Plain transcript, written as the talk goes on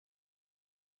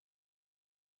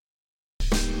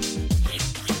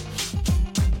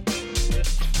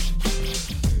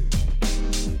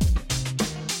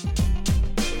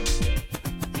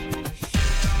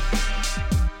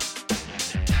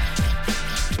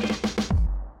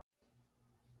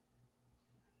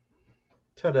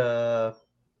Ta-da!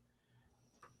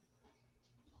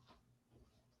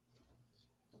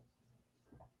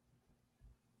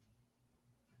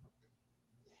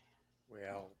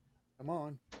 Well, come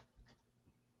on.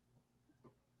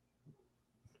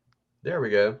 There we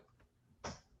go.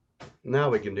 Now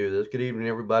we can do this. Good evening,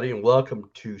 everybody, and welcome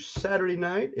to Saturday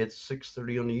night. It's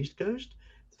 6:30 on the East Coast,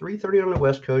 3:30 on the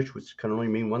West Coast, which can only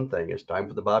mean one thing. It's time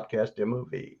for the Bobcast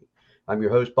MOV. I'm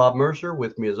your host, Bob Mercer.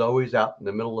 With me, as always, out in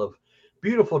the middle of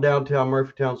beautiful downtown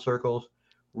Murphytown circles,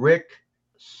 Rick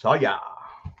Sawyer.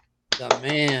 The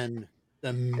man, the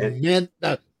And, myth,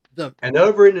 the, and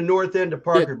over in the north end of the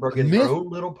Parkersburg, in her myth. own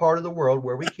little part of the world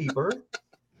where we keep her,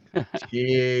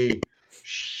 she.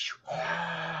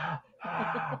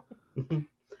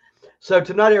 So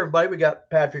tonight, everybody, we got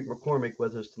Patrick McCormick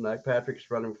with us tonight.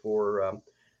 Patrick's running for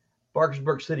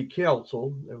Parkersburg City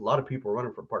Council. There are a lot of people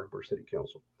running for Parkersburg City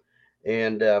Council,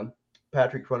 and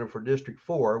Patrick's running for District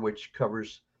 4, which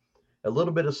covers a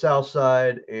little bit of South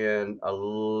Side and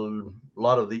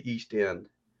lot of the East End.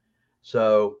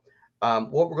 So,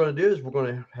 what we're going to do is we're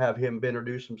going to have him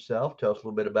introduce himself, tell us a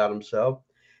little bit about himself,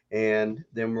 and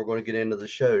then we're going to get into the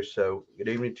show. So, good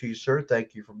evening to you, sir.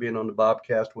 Thank you for being on the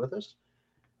Bobcast with us.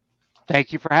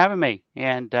 Thank you for having me.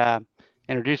 And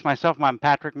introduce myself. I'm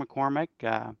Patrick McCormick,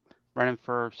 running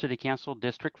for City Council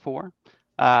District 4.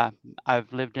 Uh,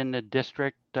 I've lived in the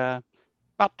district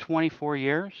about 24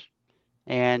 years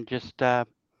and just,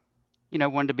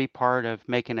 wanted to be part of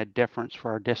making a difference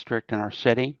for our district and our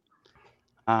city.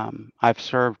 I'm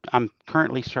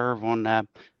currently serve on the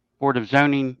Board of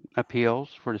Zoning Appeals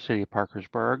for the city of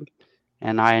Parkersburg,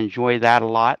 and I enjoy that a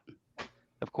lot.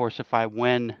 Of course, if I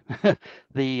win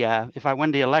the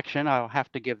election, I'll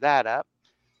have to give that up.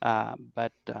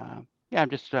 But yeah, I'm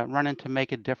just running to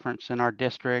make a difference in our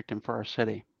district and for our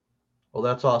city. Well,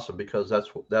 that's awesome because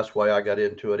that's why I got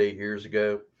into it 8 years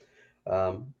ago.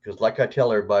 Because, like I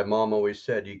tell everybody, Mom always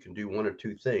said you can do one or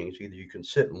two things. Either you can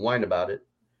sit and whine about it,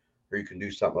 or you can do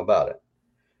something about it.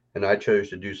 And I chose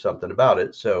to do something about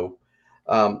it. So,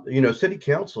 city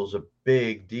council is a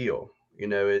big deal.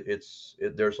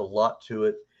 There's a lot to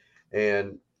it,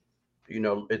 and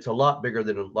it's a lot bigger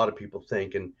than a lot of people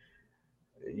think. And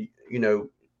you know,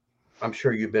 I'm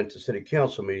sure you've been to city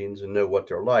council meetings and know what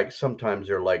they're like. Sometimes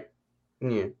they're like,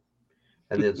 yeah,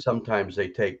 and then sometimes they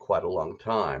take quite a long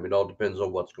time. It all depends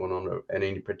on what's going on at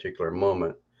any particular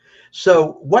moment.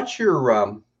 So, what's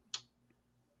your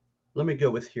let me go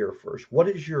with here first. What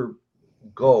is your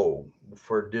goal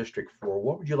for District 4?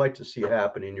 What would you like to see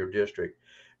happen in your district?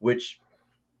 Which,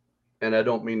 and I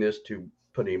don't mean this to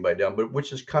put anybody down, but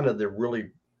which is kind of the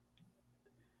really,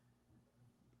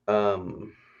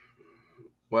 um,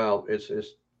 well, it's a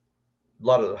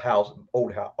lot of the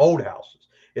old houses.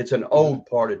 It's an Hmm. old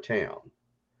part of town. Uh,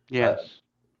 Yes.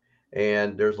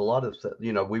 and there's a lot of,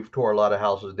 we've tore a lot of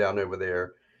houses down over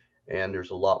there, and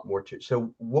there's a lot more to.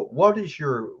 So, what is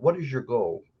your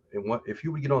goal? And what if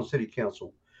you would get on city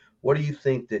council? What do you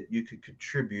think that you could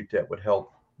contribute that would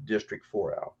help District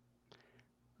 4 out?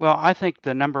 Well, I think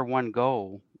the number one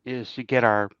goal is to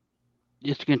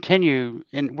continue,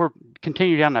 and we're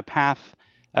continue down the path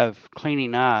of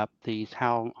cleaning up these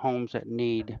homes that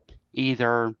need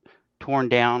either torn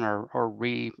down or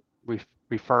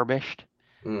refurbished.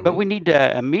 But Mm-hmm. we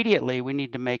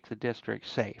need to make the district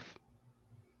safe.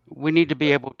 We need to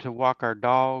be able to walk our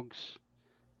dogs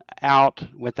out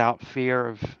without fear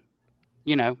of,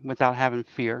 without having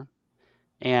fear.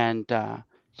 And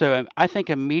so I think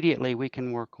immediately we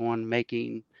can work on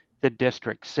making the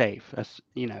district safe,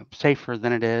 safer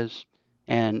than it is,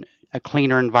 and a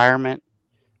cleaner environment.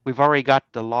 We've already got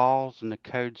the laws and the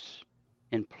codes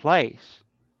in place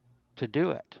to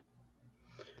do it.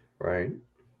 Right.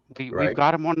 We've Right.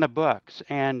 got them on the books.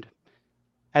 And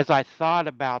as I thought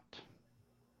about,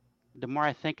 the more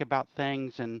I think about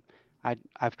things, and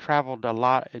I've traveled a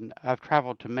lot, and I've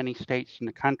traveled to many states in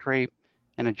the country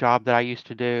in a job that I used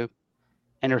to do.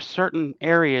 And there's certain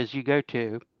areas you go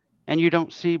to and you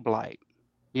don't see blight.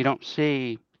 You don't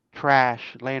see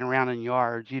trash laying around in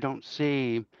yards. You don't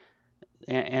see,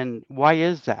 and why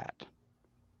is that?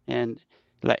 And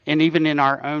and even in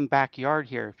our own backyard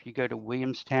here, if you go to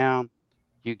Williamstown,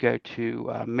 you go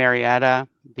to Marietta,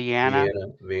 Vienna,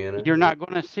 Vienna. you're Yeah. not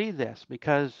going to see this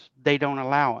because they don't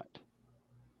allow it.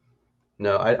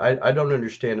 No, I don't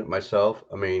understand it myself.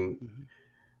 I mean, Hmm.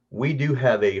 we do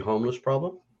have a homeless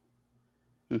problem,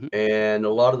 Hmm. and a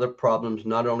lot of the problems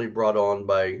not only brought on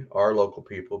by our local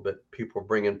people, but people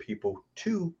bringing people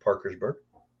to Parkersburg.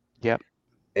 Yep.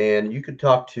 And you could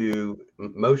talk to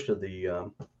most of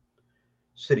the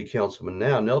city councilmen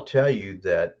now, and they'll tell you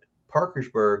that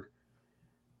Parkersburg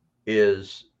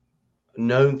is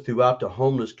known throughout the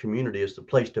homeless community as the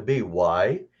place to be.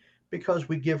 Why? Because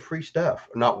we give free stuff.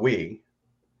 Not we,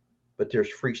 but there's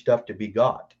free stuff to be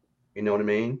got. You know what I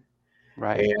mean?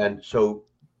 Right. And so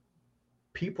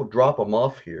people drop them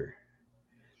off here.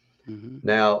 Hmm.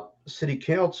 Now, city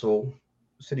council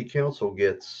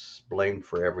gets blamed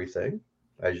for everything,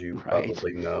 as you Right.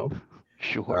 probably know.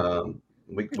 Sure.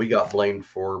 We got blamed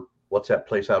for what's that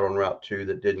place out on Route 2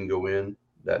 that didn't go in?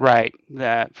 That Right.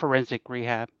 The forensic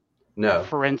rehab, no,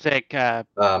 forensic. no,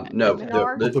 What's that?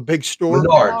 Oh, the the big store.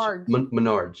 Menards, Menards.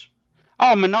 Menards.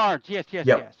 Oh, Menards. Yes, yes,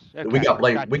 Yep, yes. we Okay. got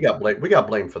blamed. We Gotcha. got blamed. We got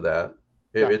blamed for that.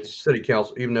 Gotcha. It's city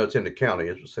council, even though it's in the county,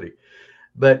 it's a city.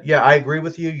 But yeah, I agree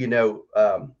with you.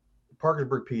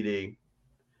 Parkersburg PD,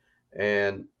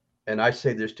 and and I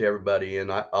say this to everybody,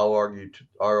 and I'll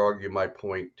argue my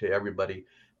point to everybody.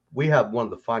 We have one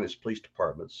of the finest police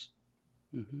departments.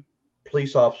 Hmm.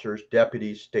 Police officers,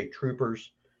 deputies, state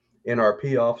troopers,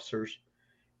 NRP officers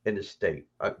in the state,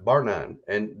 bar none.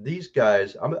 And these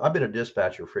guys, I've been a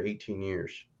dispatcher for 18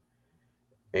 years,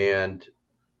 and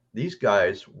these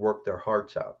guys work their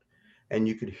hearts out, and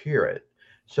you could hear it.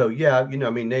 So yeah, I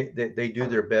mean, they do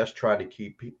their best trying to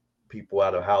keep people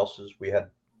out of houses. We had a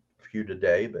few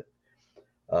today, but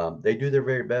they do their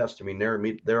very best. I mean,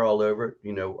 they're all over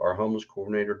it. Our homeless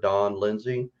coordinator Don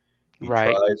Lindsay, he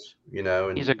Right. tries.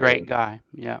 He's a great And guy.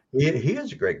 Yeah. he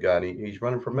is a great guy. And he's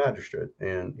running for magistrate,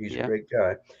 and he's a Yeah. great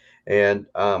guy. And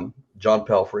John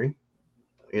Pelfrey,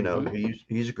 Hmm.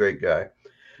 he's a great guy.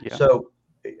 Yeah. So,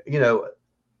 you know,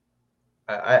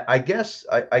 I guess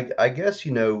I guess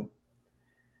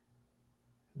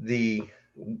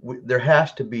there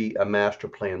has to be a master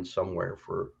plan somewhere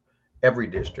for every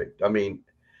district. I mean,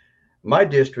 my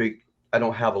district I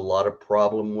don't have a lot of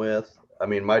problem with. I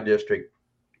mean, my district,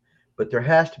 but there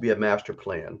has to be a master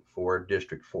plan for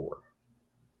District 4.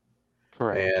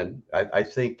 Correct. And I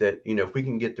think that if we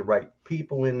can get the right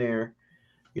people in there,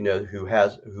 who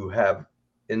have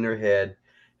in their head,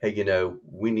 hey,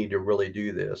 we need to really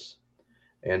do this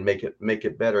and make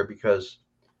it better because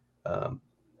um,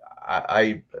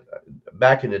 I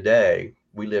back in the day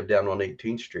we lived down on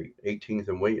 18th Street, 18th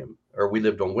and William, or we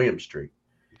lived on William Street.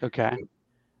 Okay.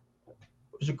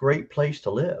 It was a great place to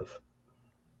live,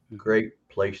 Hmm. great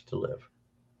place to live.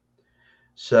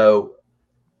 So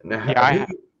now Yeah.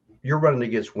 who you're running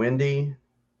against Wendy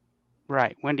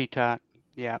Right. Wendy Tuck.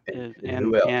 Yeah. and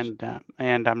who else?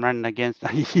 And I'm running against.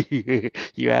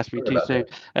 You asked me Sorry too about soon.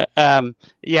 that.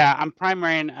 Yeah. I'm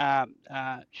primarying.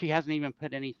 She hasn't even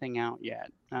put anything out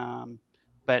yet.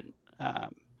 But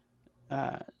um,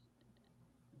 uh,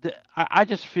 I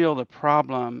just feel the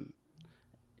problem.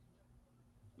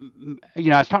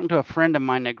 I was talking to a friend of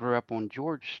mine that grew up on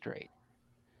George Street,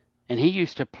 and he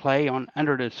used to play on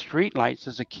under the streetlights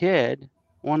as a kid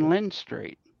on Lynn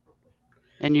Street,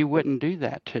 and you wouldn't do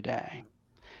that today.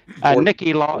 Or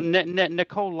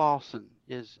Nicole Lawson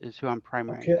is who I'm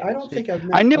primarying okay, I don't against. think I've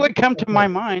I met. knew I don't it'd come think to I've my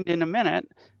met her. mind in a minute,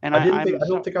 and I didn't think. I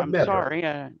don't think I've I'm met her. sorry.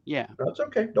 Yeah, That's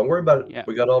okay. Don't worry about it. yeah,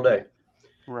 We got all yeah, day.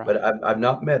 But right. I've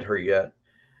not met her yet.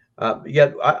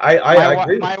 Yeah, I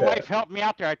agree My with that. wife helped me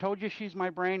out there. I told you she's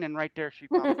my brain, and right there she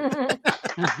popped up.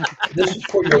 This is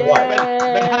for your wife.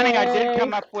 But honey, I did Yay.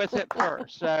 come up with it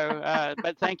first. So,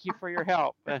 but thank you for your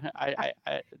help.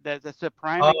 That's a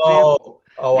prime example.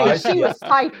 Oh, Hey, I she see. was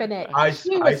typing it. She I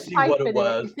was see what it typing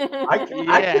was.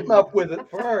 I Yeah. came up with it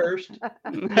first.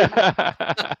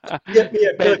 Get me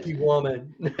a But cookie,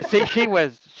 woman. see, she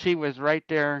was right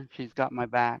there. She's got my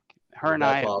back. Her and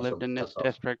I That's have lived awesome. in this That's awesome.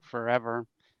 district forever,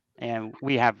 and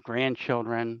we have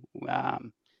grandchildren.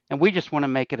 And we just want to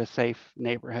make it a safe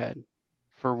neighborhood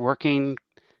for working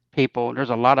people.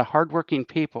 There's a lot of hardworking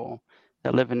people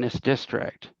that live in this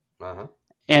district, Uh-huh.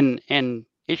 and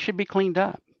it should be cleaned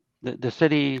up. The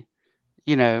city,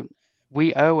 you know,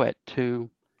 we owe it to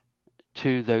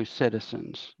those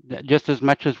citizens just as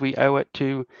much as we owe it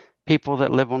to people that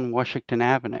live on Washington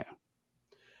Avenue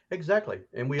Exactly.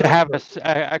 And to have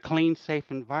a clean, safe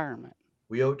environment.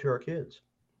 we owe it to our kids.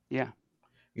 Yeah.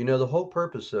 The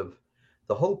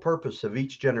whole purpose of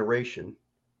each generation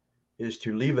is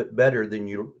to leave it better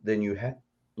than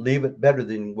leave it better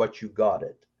than what you got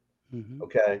it. Hmm.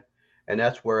 Okay. And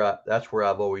that's where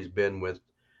I've always been with,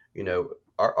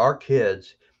 our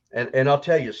kids. And I'll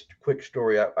tell you a quick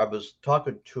story. I was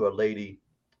talking to a lady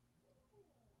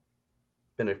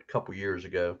been a couple years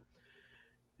ago,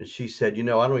 and she said, I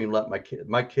don't even let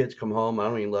my kids come home. I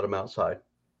don't even let them outside.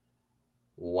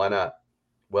 Why not?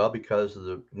 Well, because of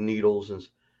the needles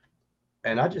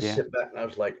and I just Yeah. sit back and I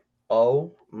was like,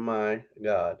 oh my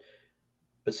God.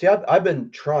 But see, I've been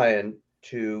trying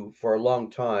to for a long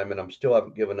time, and I'm still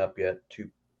haven't given up yet to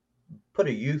put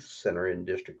a youth center in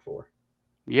District 4.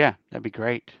 Yeah, that'd be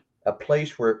great. A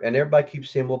place where, and everybody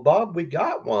keeps saying, "Well, Bob, we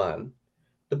got one,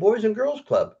 the Boys and Girls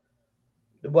Club."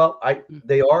 Well, Mm.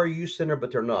 they are a youth center,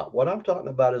 but they're not. What I'm talking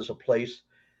about is a place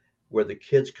where the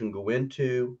kids can go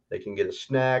into, they can get a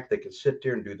snack, they can sit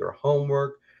there and do their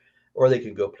homework, or they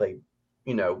can go play,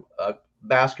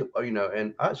 basketball,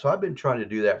 so I've been trying to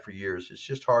do that for years. It's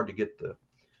just hard to get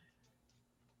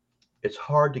it's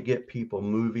hard to get people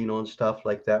moving on stuff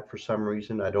like that for some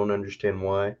reason. I don't understand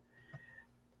why,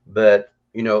 but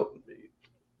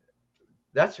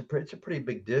it's a pretty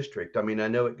big district. I mean, I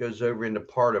know it goes over into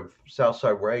part of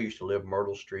Southside where I used to live,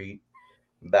 Myrtle Street,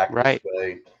 back this Right.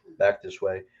 way, back this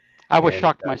way, I was and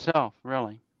shocked myself,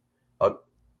 really. uh,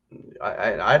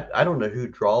 I don't know who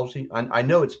draws the. I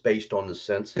know it's based on the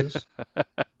census.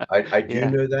 I do Yeah,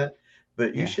 know that,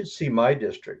 but you yeah. should see my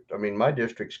district. I mean, my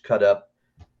district's cut up.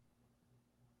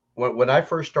 When I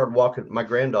first started walking, my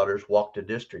granddaughters walked the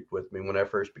district with me when I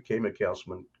first became a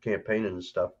councilman, campaigning and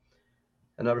stuff.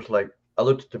 And I was like, I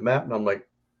looked at the map and I'm like,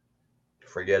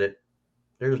 forget it.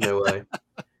 There's no way.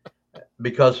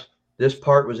 Because this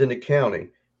part was in the county,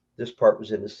 this part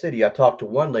was in the city. I talked to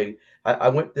one lady. I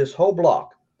went this whole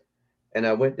block and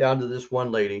I went down to this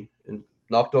one lady and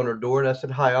knocked on her door and I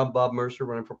said, "Hi, I'm Bob Mercer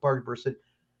running for Parkersburg." I said,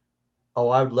 "Oh,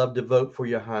 I would love to vote for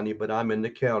you, honey, but I'm in the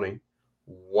county.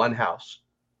 One house,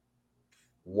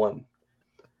 one."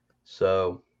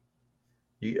 So,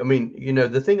 I mean,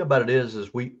 the thing about it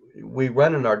is we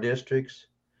run in our districts,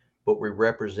 but we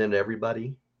represent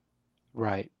everybody,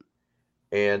 Right.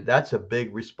 and that's a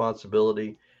big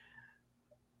responsibility.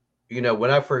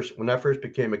 When I first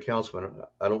became a councilman,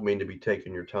 I don't mean to be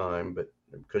taking your time, but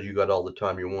because you got all the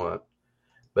time you want.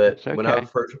 But That's okay.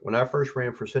 when I first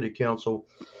ran for city council,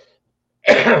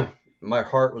 my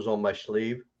heart was on my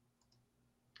sleeve.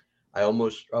 I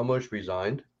almost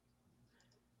resigned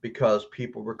because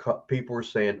people were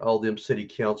saying, "Oh, them city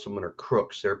councilmen are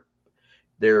crooks.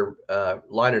 They're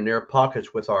lining their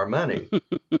pockets with our money."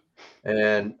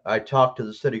 And I talked to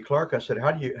the city clerk. I said,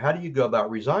 how do you go about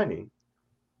resigning?"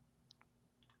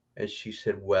 And she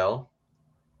said, "Well,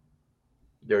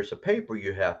 there's a paper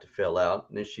you have to fill out."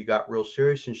 And then she got real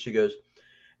serious and she goes,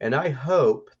 "And I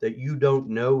hope that you don't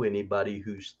know anybody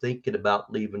who's thinking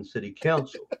about leaving city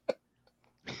council."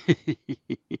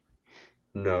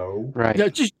 No. Right. No,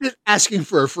 just asking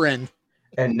for a friend.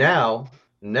 And now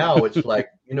it's like,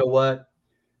 you know what?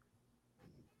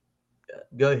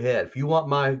 Go ahead. If you want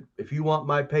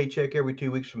my paycheck every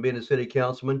 2 weeks from being a city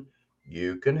councilman,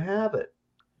 you can have it.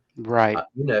 Right.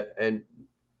 And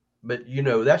but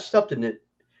that's something that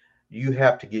you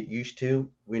have to get used to.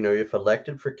 If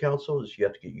elected for council, is you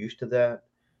have to get used to that.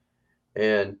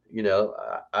 And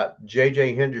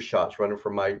JJ Hendershot's running for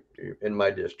my in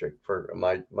my district for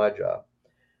my job,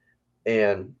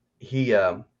 and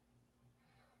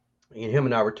him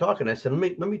and I were talking. I said,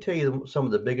 let me tell you some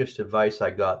of the biggest advice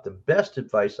I got. The best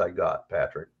advice I got,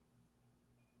 Patrick.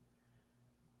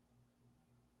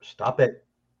 Stop it.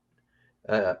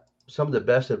 Uh, some of the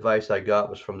best advice I got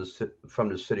was from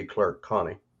the city clerk,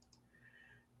 Connie.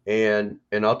 And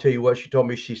I'll tell you what she told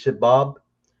me. She said, "Bob,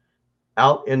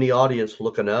 out in the audience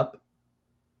looking up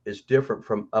is different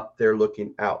from up there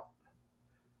looking out.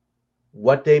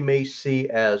 What they may see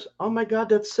as, oh my God,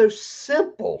 that's so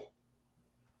simple.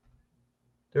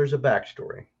 There's a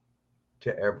backstory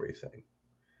to everything."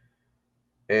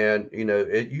 And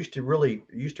it used to really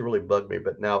bug me,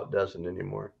 but now it doesn't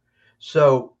anymore.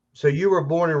 So you were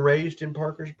born and raised in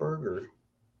Parkersburg, or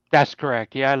That's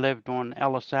correct. Yeah, I lived on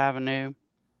Ellis Avenue,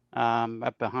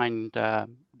 up behind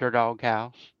Dirt Dog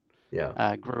House.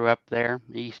 yeah, Grew up there,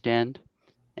 East End.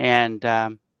 And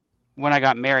when I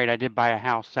got married, I did buy a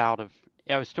house out of,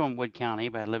 I was still in Wood County,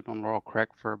 but I lived on Laurel Creek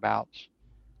for about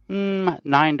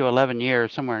 9 to 11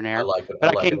 years, somewhere in I there. like it. I But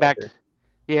I like it came out back, there.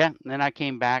 yeah, and then I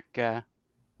came back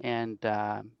and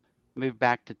moved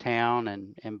back to town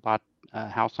and bought a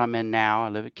house I'm in now. I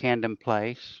live at Camden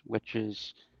Place, which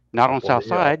is not on Off over South here,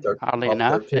 Side, oddly off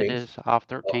enough. It 13th, is off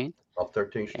off, 13th. off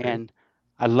 13th Street. And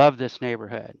I love this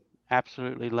neighborhood.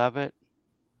 Absolutely love it.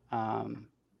 Um,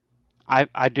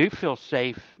 I do feel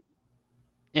safe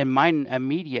in my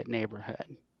immediate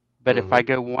neighborhood. But if I Hmm.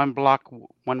 go one block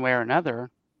one way or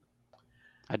another,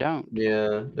 I don't.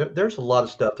 Yeah, there's a lot of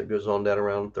stuff that goes on down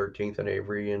around 13th and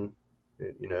Avery, and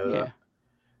Yeah,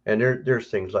 and there's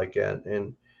things like that.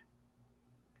 And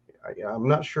I'm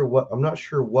not sure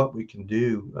what we can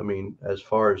do. I mean, as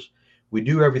far as we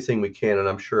do everything we can, and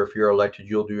I'm sure if you're elected,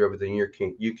 you'll do everything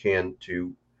you can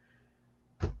to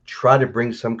try to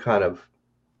bring some kind of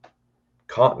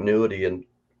continuity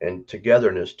and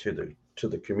togetherness to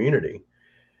the community.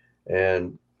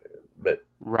 And but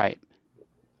right.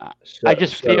 Uh, I So,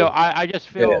 just feel so I just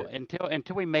yeah, feel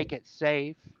until we make it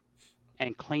safe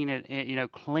and clean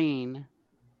it, clean,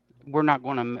 we're not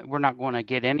going to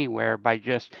get anywhere by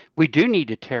just we do need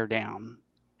to tear down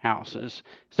houses.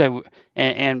 So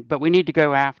but we need to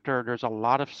go after there's a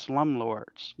lot of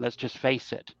slumlords. Let's just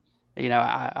face it.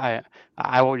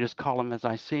 I will just call them as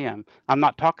I see them. I'm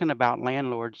not talking about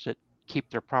landlords that keep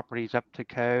their properties up to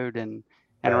code and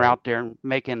are right. out there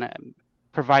making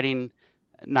providing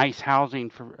nice housing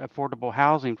for affordable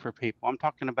housing for people. I'm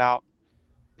talking about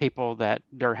people that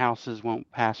their houses won't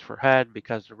pass for HUD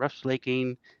because the roof's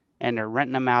leaking and they're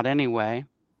renting them out anyway.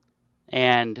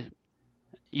 And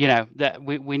that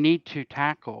we need to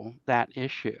tackle that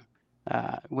issue.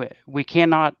 We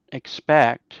cannot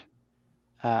expect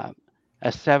uh,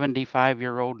 a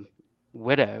 75-year-old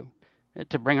widow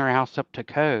to bring her house up to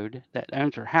code that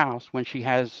owns her house when she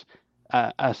has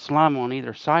a slum on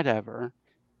either side of her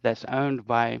that's owned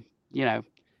by you know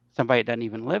somebody that doesn't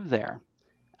even live there.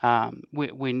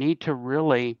 We need to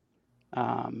really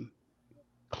um,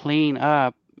 clean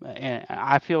up, and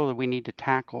I feel that we need to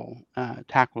tackle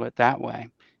it that way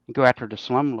and go after the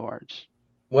slumlords.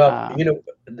 Well, Um,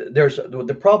 there's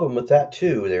the problem with that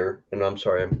too there, and I'm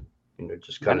sorry, I'm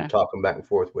just I kind of know. talking back and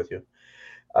forth with you.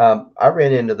 I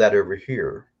ran into that over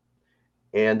here,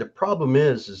 and the problem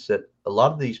is that a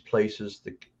lot of these places,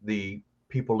 the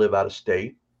people live out of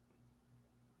state,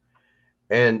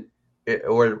 and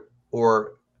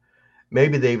or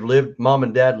maybe they've lived, mom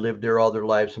and dad lived there all their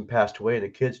lives and passed away, and the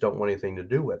kids don't want anything to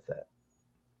do with that.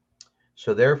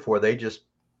 So therefore, they just,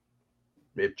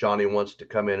 if Johnny wants to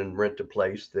come in and rent a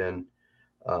place, then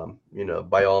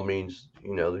by all means,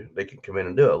 they can come in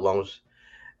and do it, as long as.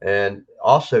 And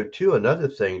also, too, another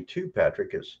thing too,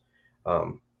 Patrick, is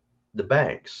um, the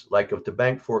banks. Like if the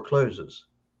bank forecloses,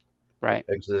 Right.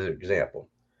 as an example,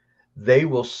 they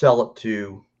will sell it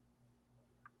to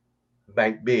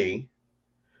Bank B,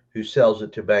 who sells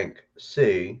it to Bank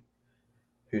C,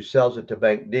 who sells it to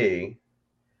Bank D.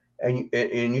 And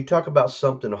you talk about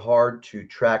something hard to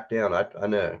track down. I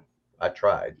know, I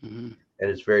tried, Hmm. and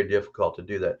it's very difficult to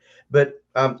do that. But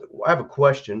I have a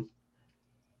question.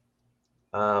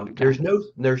 Okay.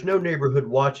 There's no neighborhood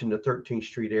watch in the 13th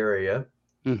Street area.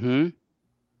 Hmm.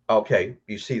 Okay,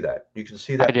 you see that. You can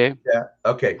see I that. do. Yeah.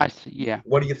 Okay. I see. Yeah.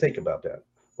 What do you think about that?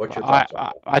 What's Well, your I, thoughts on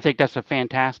I that? I think that's a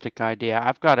fantastic idea.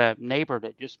 I've got a neighbor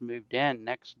that just moved in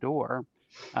next door,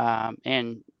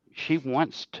 and she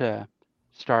wants to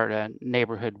start a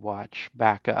neighborhood watch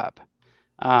back up.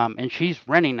 And she's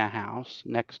renting a house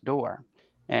next door.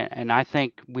 And I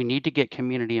think we need to get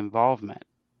community involvement.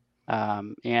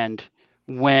 And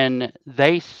when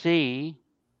they see,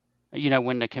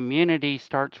 when the community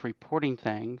starts reporting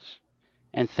things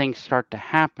and things start to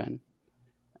happen,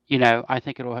 I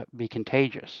think it'll be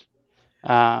contagious.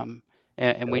 Um,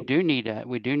 and You we do need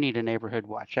a neighborhood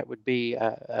watch. That would be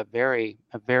a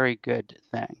very good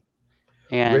thing.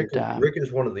 And Rick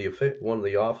is one of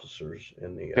the officers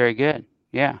in the very good.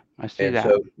 Yeah, I see and that.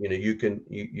 so you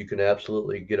can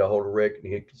absolutely get a hold of Rick,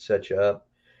 and he can set you up.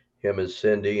 Him and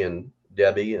Cindy and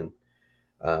Debbie and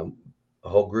um, a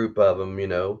whole group of them.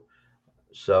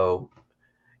 So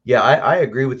yeah, I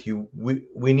agree with you.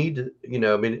 We need to,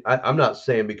 I mean, I'm not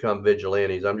saying become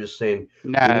vigilantes. I'm just saying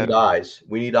we need No, eyes.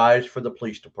 We need eyes for the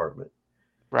police department.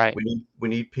 right, We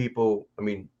need people. I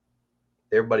mean,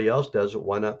 everybody else does it.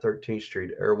 Why not 13th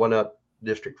Street, or why not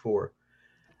District 4?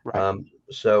 right.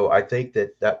 So I think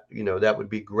that would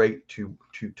be great to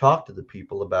talk to the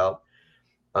people about,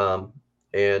 um,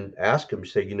 and ask them.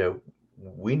 Say,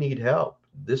 we need help.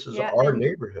 This is Yeah, our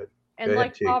neighborhood. Go and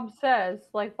ahead, T.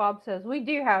 Like Bob says, we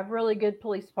do have really good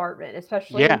police department,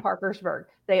 especially in Yeah, Parkersburg.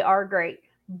 They are great,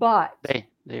 but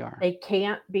they are. they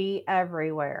can't be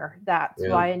everywhere. That's Yeah,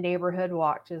 why a neighborhood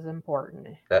watch is important.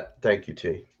 thank you,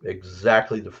 T.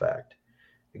 Exactly the fact.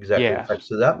 Exactly the Yes, fact.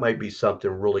 So that might be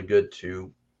something really good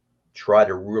to try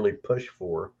to really push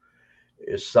for,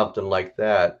 is something like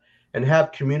that, and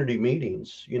have community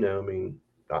meetings. I mean,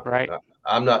 I, right. I,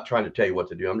 I'm not trying to tell you what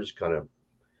to do. I'm just kind of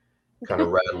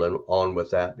rattling on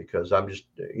with that, because I'm just,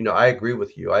 I agree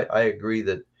with you. I agree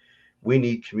that we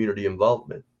need community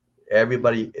involvement. Hmm.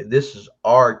 Everybody, this is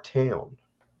our town,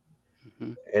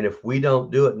 Hmm. and if we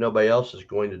don't do it, nobody else is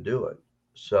going to do it.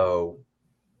 So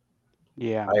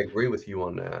Yeah, I agree with you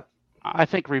on that. I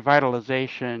think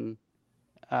revitalization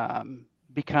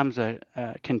becomes a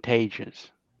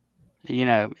contagious.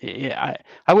 I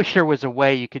wish there was a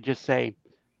way you could just say,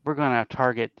 we're going to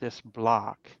target this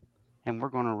block and we're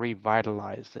going to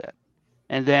revitalize it,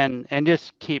 and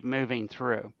just keep moving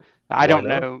through. I Why don't not?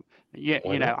 know, you,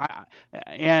 Why you know, not? I,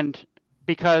 and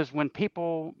because when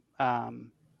people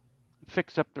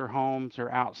fix up their homes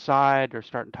or outside or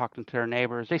start talking to their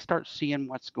neighbors, they start seeing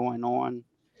what's going on.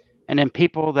 And then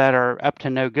people that are up to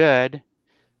no good,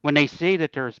 when they see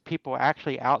that there's people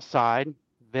actually outside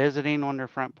visiting on their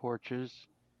front porches,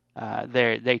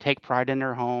 they take pride in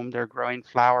their home. They're growing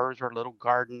flowers or a little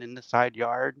garden in the side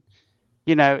yard.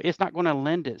 It's not going to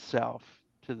lend itself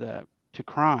to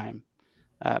crime.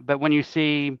 But when you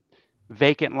see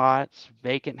vacant lots,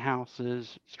 vacant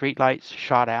houses, streetlights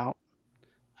shot out,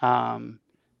 um,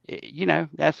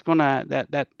 that's gonna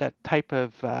that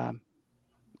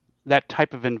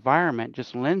type of environment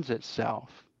just lends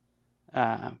itself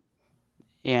uh,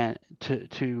 and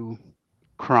to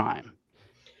crime.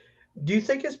 Do you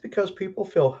think it's because people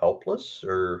feel helpless,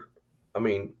 or, I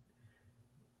mean,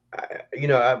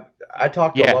 I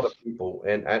talk to a lot of Yes. people,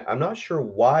 and I'm not sure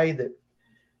why that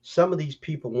some of these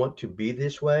people want to be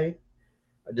this way.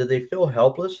 Do they feel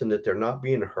helpless and that they're not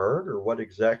being heard, or what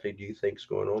exactly do you think's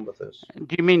going on with this?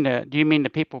 Do you mean the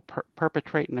people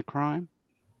perpetrating the crime?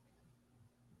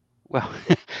 Well,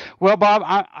 well, Bob,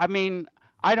 I mean,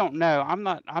 I don't know. I'm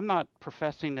not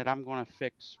professing that I'm going to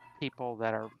fix people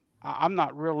that are. I'm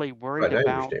not really worried Right, I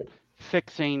about understand.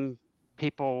 fixing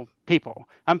people.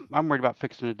 I'm worried about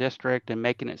fixing the district and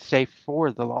making it safe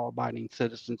for the law-abiding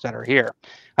citizens that are here.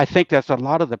 I think that's a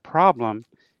lot of the problem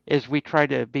is we try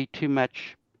to be too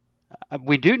much.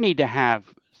 We do need to have,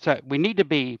 so we need to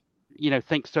be,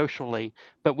 think socially,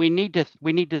 but we need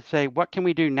to say what can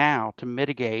we do now to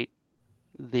mitigate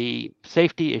the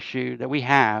safety issue that we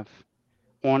have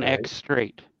on Right, X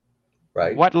Street.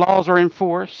 right. What laws are in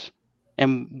force,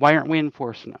 and why aren't we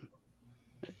enforcing them?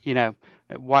 You know,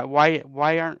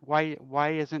 why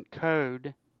isn't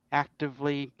code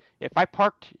actively? If I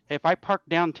parked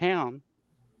downtown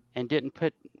and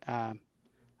uh,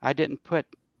 didn't put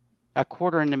a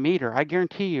quarter in the meter, I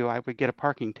guarantee you I would get a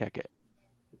parking ticket.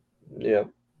 Yeah,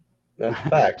 that's a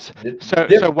fact. So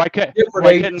Different why couldn't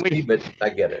we? agency, but I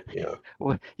get it.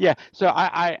 Well, yeah. So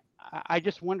I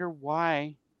just wonder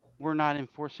why we're not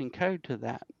enforcing code to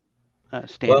that Well,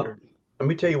 standard. let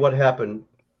me tell you what happened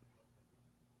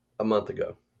a month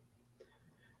ago.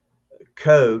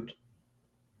 Code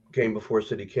came before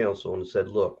city council and said,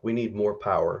 look, we need more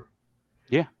power.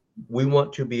 Yeah. We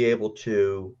want to be able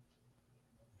to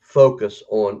focus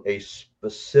on a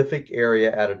specific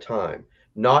area at a time,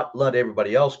 not let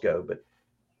everybody else go, but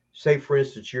say, for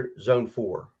instance, you're zone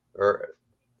 4 or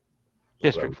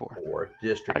District zone four. 4,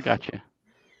 I got you.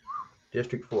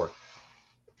 district 4.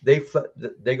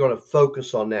 They're going to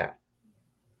focus on that.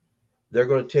 They're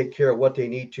going to take care of what they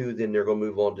need to, then they're going to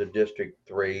move on to district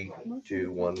 3,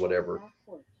 2, 1, whatever.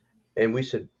 And we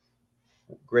said,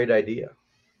 great idea.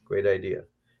 Great idea.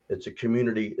 It's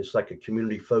like a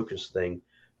community focused thing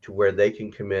to where they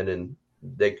can come in and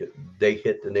they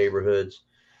hit the neighborhoods,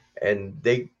 and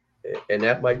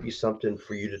that might be something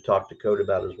for you to talk to code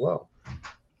about as well.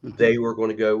 Mhm. They were going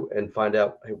to go and find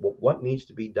out, hey, what needs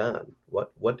to be done,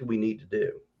 what do we need to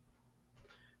do.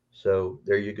 So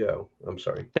there you go. I'm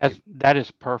sorry. That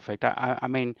is perfect. I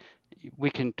mean, we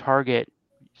can target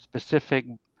specific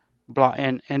block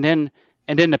and then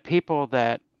the people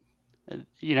that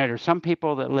there's some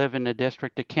people that live in the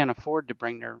district that can't afford to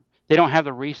they don't have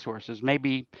the resources.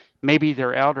 Maybe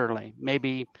they're elderly.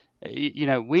 Maybe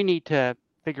we need to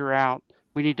figure out.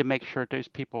 We need to make sure those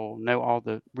people know all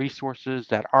the resources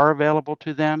that are available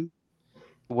to them,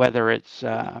 whether it's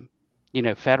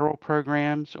federal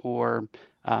programs or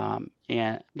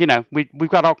and we've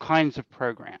got all kinds of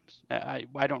programs.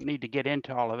 I don't need to get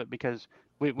into all of it because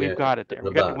we've Yeah, got it in there. the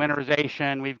We've got the bond.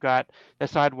 winterization, we've got the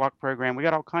sidewalk program, we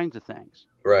got all kinds of things.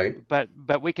 Right. But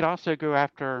we could also go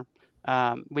after.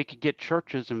 We could get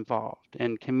churches involved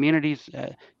and communities.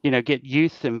 Get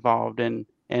youth involved in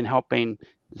helping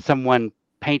someone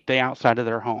paint the outside of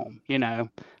their home.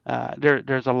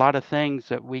 There's a lot of things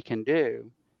that we can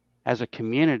do as a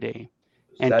community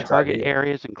and That's target ideal.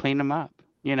 areas and clean them up,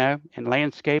 and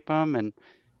landscape them and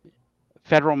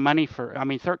federal money for,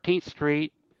 13th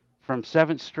Street from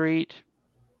 7th Street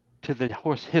to the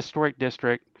historic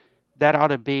district, that ought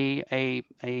to be a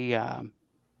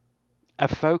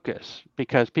focus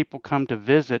because people come to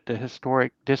visit the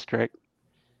historic district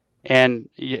and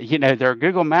their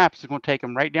Google Maps is going to take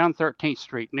them right down 13th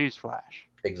Street. Newsflash.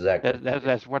 Exactly.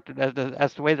 That's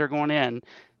the way they're going in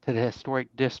to the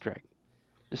historic district.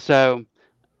 So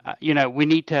we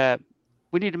need to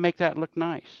make that look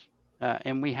nice,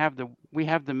 and we have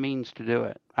the means to do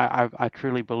it. I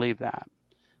truly believe that,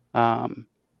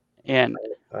 and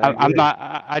I I'm agree.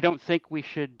 not. I don't think we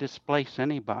should displace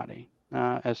anybody.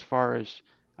 As far as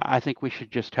I think we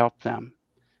should just help them.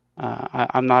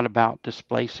 I'm not about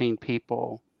displacing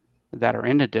people that are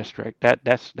in the district.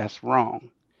 That's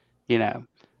wrong. You know,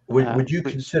 Would you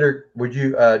consider,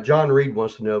 John Reed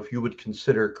wants to know if you would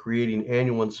consider creating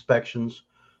annual inspections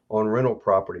on rental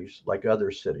properties like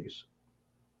other cities?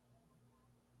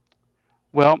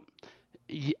 well,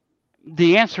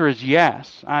 the answer is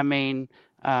yes. I mean,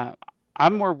 uh,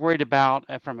 I'm more worried about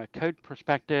from a code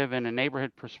perspective and a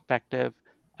neighborhood perspective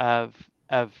of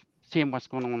of seeing what's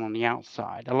going on the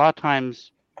outside. A lot of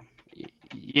times,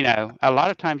 a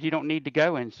lot of times you don't need to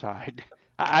go inside.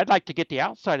 I'd like to get the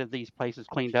outside of these places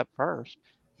cleaned up first.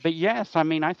 But yes, I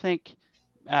mean, I think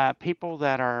people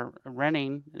that are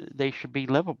renting, they should be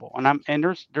livable. And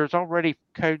there's already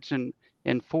codes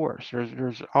in force.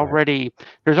 Right.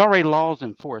 There's already laws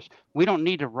in force. We don't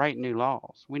need to write new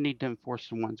laws. We need to enforce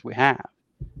the ones we have.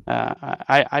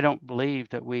 I don't believe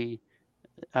that we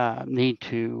need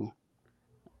to,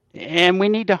 and we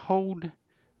need to hold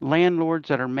landlords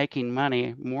that are making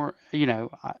money more, to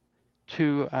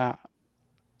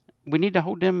we need to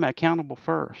hold them accountable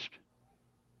first.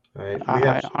 All right.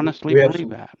 I honestly We have believe some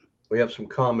that. we have some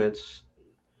comments.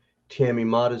 Tammy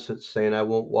Modest saying, I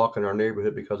won't walk in our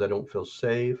neighborhood because I don't feel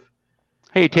safe.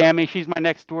 Hey, Uh, Tammy, she's my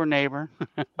next door neighbor.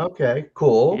 okay,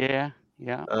 cool. Yeah,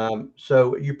 yeah.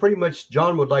 So you pretty much,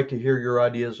 John would like to hear your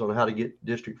ideas on how to get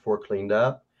District 4 cleaned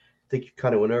up. I think you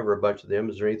kind of went over a bunch of them.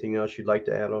 Is there anything else you'd like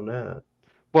to add on that?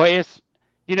 Well,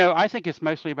 I think it's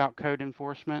mostly about code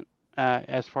enforcement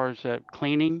as far as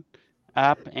cleaning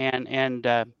up and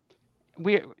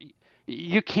we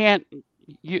you can't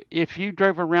if you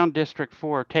drove around District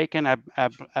 4, taking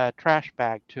a trash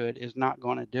bag to it is not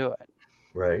going to do it.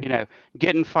 Right. You know,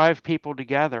 getting 5 people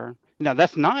together,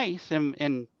 that's nice,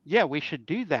 and yeah, we should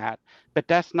do that, but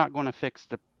that's not going to fix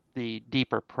the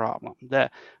deeper problem. Uh,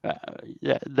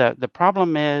 the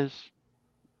problem is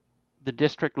the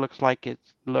district looks like it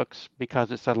looks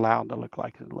because it's allowed to look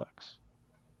like it looks.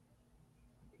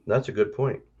 That's a good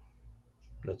point.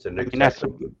 That's an I mean, that's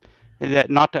exactly good. that,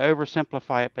 not to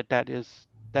oversimplify it, but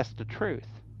that's the truth.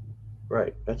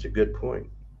 Right. That's a good point.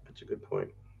 That's a good point.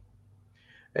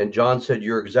 And John said,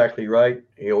 you're exactly right.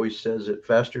 He always says it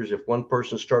festers. If one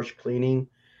person starts cleaning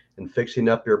and fixing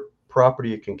up their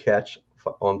property, it can catch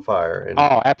on fire. And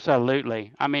Oh,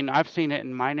 absolutely. I mean, I've seen it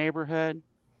in my neighborhood.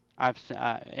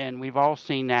 And we've all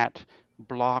seen that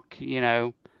block.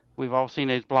 We've all seen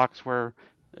those blocks where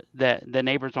the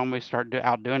neighbors almost start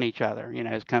outdoing each other.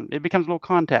 It becomes a little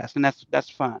contest, and that's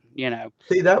fun.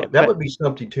 see, that But would be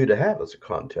something too to have as a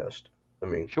contest. I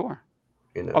mean, sure.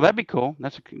 you Oh, know, that'd be cool.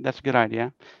 That's a good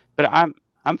idea. But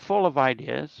I'm full of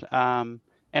ideas, and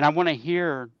I want to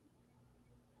hear.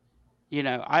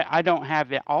 I don't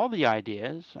have all the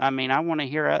ideas. I mean, I want to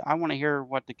hear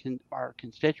what our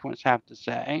constituents have to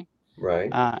say,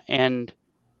 right? and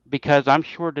because I'm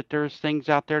sure that there's things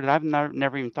out there that I've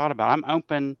never even thought about. I'm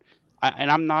open,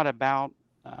 and I'm not about,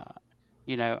 uh,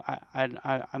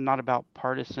 I'm not about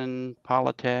partisan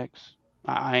politics.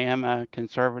 I am a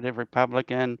conservative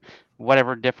Republican,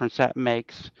 whatever difference that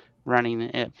makes running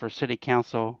it for city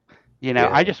council. Yeah.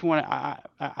 I just want to,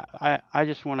 I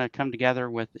just want to come together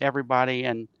with everybody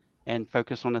and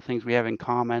focus on the things we have in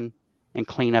common and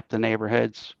clean up the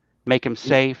neighborhoods, make them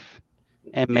safe,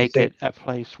 and Do you make think? it a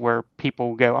place where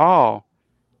people go, oh,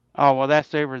 well,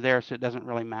 that's over there, so it doesn't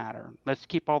really matter. Let's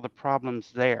keep all the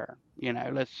problems there.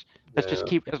 Let's just Yeah.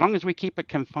 keep, as long as we keep it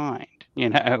confined.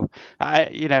 And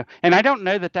I don't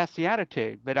know that that's the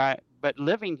attitude, but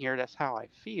living here, that's how I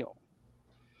feel,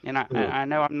 and I Hmm. I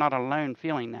know I'm not alone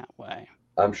feeling that way.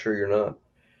 I'm sure you're not.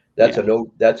 That's Yeah. an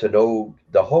old. That's an old.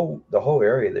 The whole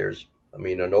area there's. I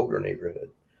mean, an older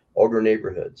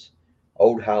neighborhoods,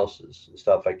 old houses and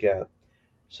stuff like that.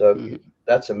 So Hmm.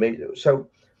 that's amazing. So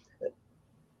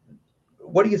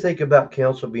what do you think about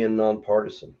council being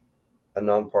nonpartisan, a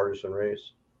nonpartisan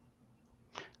race?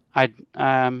 I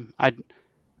um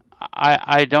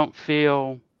I don't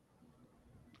feel.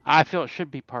 I feel it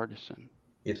should be partisan.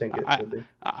 You think it I should be?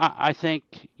 I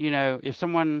think if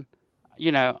someone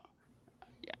you know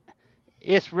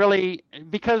it's really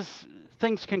because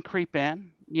things can creep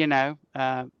in.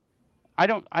 I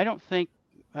don't think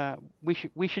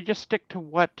we should just stick to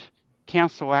what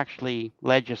council actually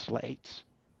legislates.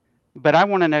 But I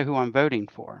want to know who I'm voting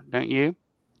for, don't you?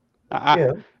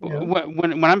 Yeah. Yeah.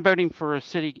 When I'm voting for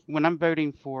when I'm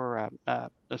voting for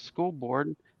a school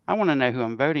board, I want to know who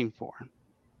I'm voting for.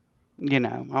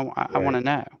 I want Right. to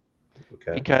know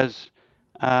Okay. because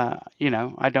I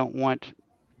don't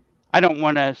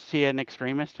want to see an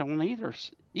extremist on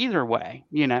either way.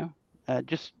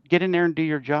 Just get in there and do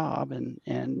your job, and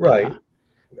Right.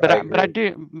 but I agree.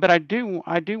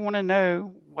 I do want to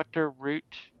know what their root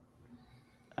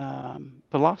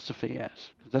philosophy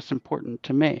is. That's important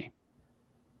to me.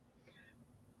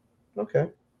 Okay,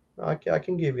 I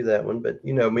can give you that one, but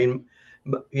I mean,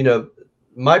 you know,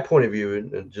 my point of view,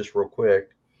 and just real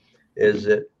quick, is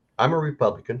that I'm a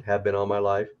Republican, have been all my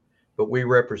life, but we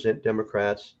represent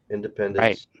Democrats, Right.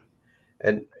 independents,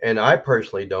 and I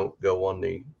personally don't go on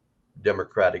the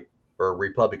Democratic or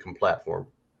Republican platform.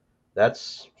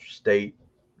 That's state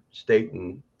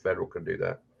and federal can do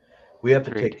that.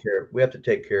 Agreed. We have to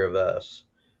take care of us,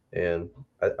 and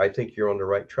I think you're on the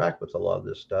right track with a lot of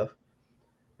this stuff.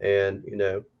 And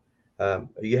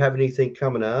you have anything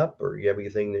coming up, or you have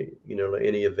anything that like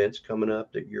any events coming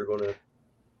up that you're gonna?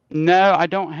 No, I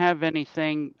don't have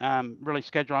anything really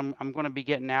scheduled. I'm going to be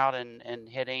getting out and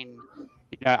hitting.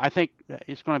 I think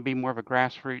it's going to be more of a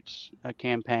grassroots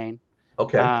campaign.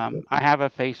 Okay, I have a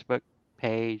Facebook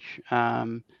page,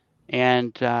 and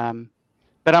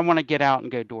but I want to get out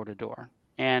and go door to door.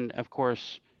 And of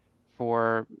course,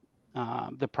 for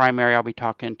the primary, I'll be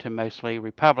talking to mostly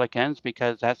Republicans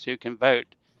because that's who can vote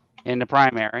in the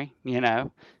primary.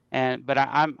 And but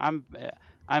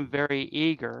I'm very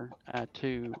eager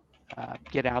to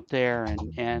get out there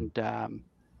and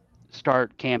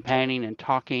start campaigning and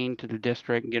talking to the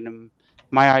district and getting them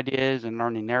my ideas and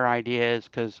learning their ideas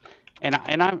because and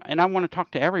I want to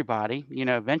talk to everybody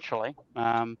eventually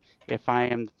if I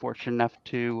am fortunate enough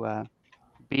to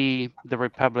be the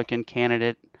Republican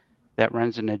candidate that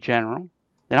runs in the general,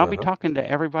 then I'll be uh-huh. talking to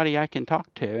everybody I can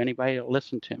talk to, anybody that'll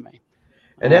listen to me.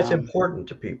 And that's um, important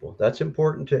to people. That's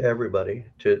important to everybody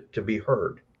to be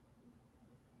heard.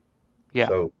 yeah,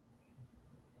 So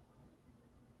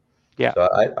yeah, so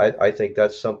I think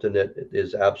that's something that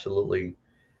is absolutely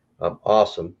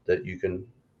awesome that you can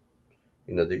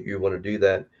that you want to do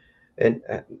that, and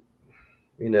I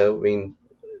mean,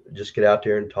 just get out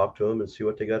there and talk to them and see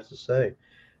what they got to say.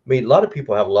 I mean, a lot of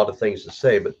people have a lot of things to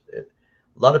say, but a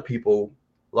lot of people,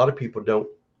 a lot of people don't.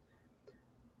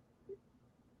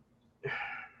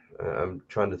 I'm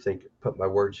trying to think, put my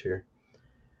words here.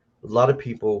 A lot of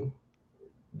people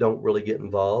don't really get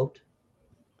involved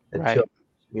until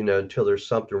right. until there's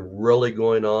something really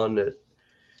going on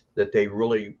that they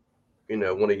really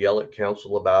want to yell at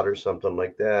council about or something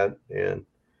like that. And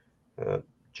uh,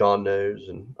 John knows,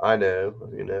 and I know,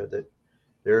 that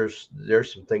there's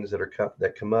some things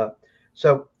that come up.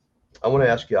 So I want to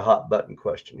ask you a hot button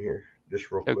question here,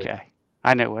 just real quick. Okay,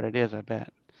 I know what it is, I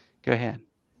bet. Go ahead.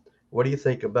 What do you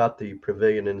think about the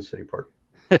pavilion in the city park?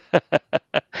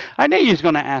 I knew you was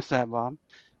going to ask that, Bob.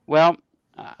 Well,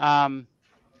 um,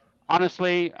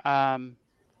 honestly, I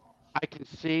can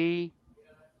see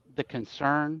the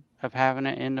concern of having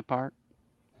it in the park.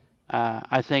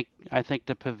 I think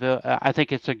the pavilion. I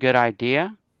think it's a good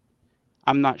idea.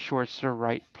 I'm not sure it's the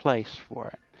right place for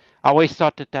it. I always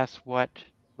thought that that's what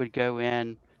would go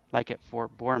in, like at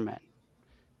Fort Borman.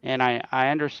 And I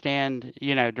understand,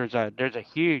 there's a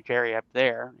huge area up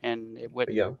there, and it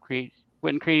Yeah, wouldn't create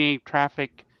any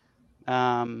traffic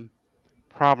um,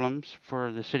 problems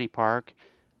for the city park.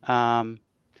 Um,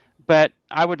 but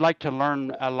I would like to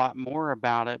learn a lot more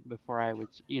about it before I would,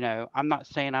 I'm not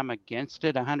saying I'm against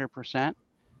it 100%,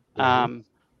 hmm um,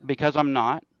 because I'm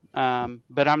not,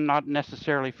 but I'm not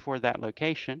necessarily for that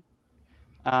location.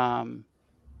 Um,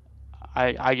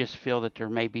 I just feel that there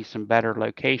may be some better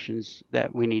locations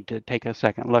that we need to take a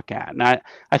second look at. And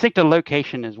I think the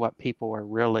location is what people are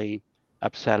really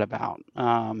upset about.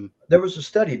 there was a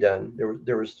study done.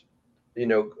 There was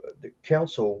the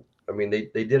council. I mean,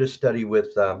 they did a study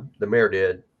with the mayor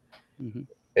did Mhm.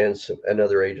 and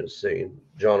another agency.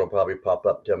 John will probably pop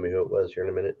up and tell me who it was here in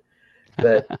a minute.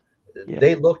 But Yeah.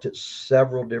 they looked at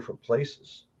several different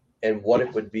places and Yes. what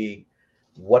it would be,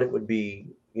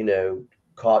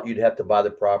 caught. You'd have to buy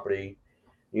the property,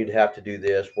 you'd have to do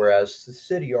this, whereas the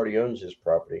city already owns this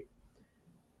property.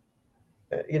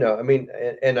 I mean,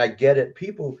 and I get it.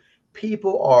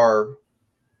 People are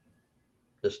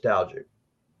nostalgic.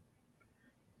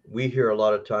 We hear a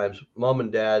lot of times, mom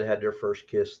and dad had their first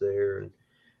kiss there and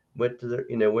went to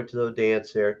the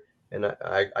dance there, and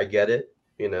I get it,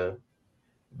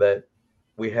 but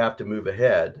we have to move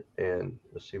ahead. And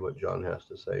let's see what John has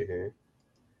to say here.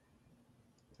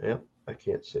 Yep, I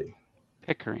can't see.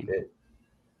 Pickering. It,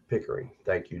 Pickering.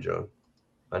 Thank you, John.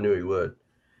 I knew he would.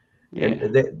 And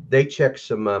Yeah. they checked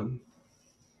some.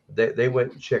 They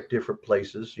went and checked different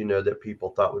places, that people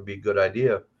thought would be a good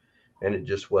idea, and it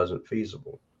just wasn't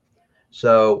feasible.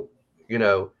 So, you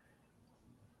know,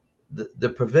 the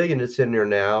pavilion that's in there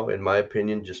now, in my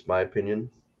opinion, just my opinion,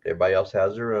 everybody else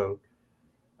has their own.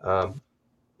 Um,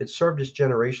 it served its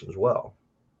generations well,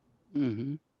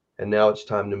 Hmm. and now it's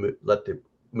time to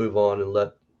move on and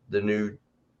let the new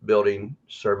building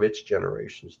serve its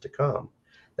generations to come.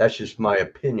 That's just my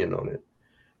opinion on it.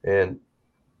 And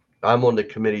I'm on the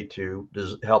committee to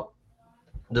help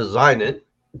design it,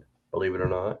 believe it or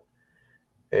not.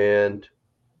 And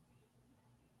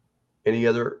any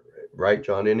other, right,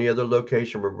 John? Any other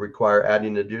location would require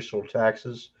adding additional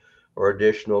taxes or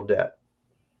additional debt.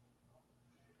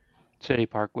 City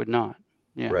Park would not.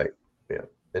 Yeah. Right. Yeah.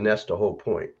 And that's the whole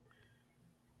point.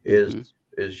 Is hmm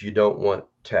is you don't want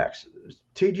taxes.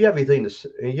 T, do you have anything to say?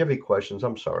 Do you have any questions?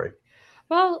 I'm sorry.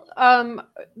 Well,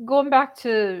 going back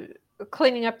to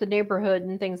cleaning up the neighborhood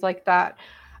and things like that,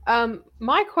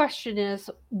 my question is,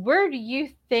 where do you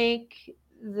think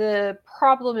the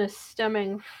problem is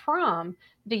stemming from?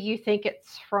 Do you think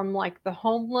it's from like the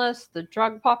homeless, the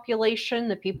drug population,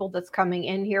 the people that's coming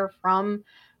in here from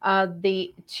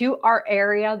the to our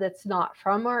area that's not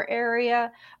from our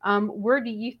area? Where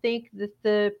do you think that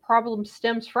the problem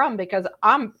stems from? Because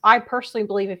I personally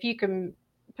believe if you can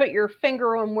put your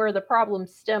finger on where the problem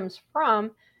stems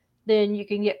from, then you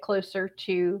can get closer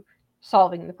to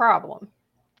solving the problem.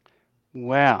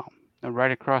 Well,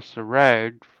 right across the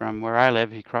road from where I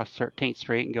live, if you cross 13th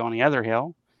Street and go on the other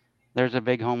hill, there's a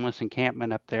big homeless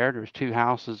encampment up there. There's two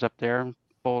houses up there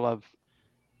full of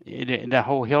the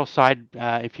whole hillside.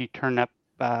 If you turn up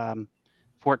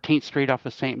 14th Street off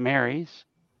of St. Mary's,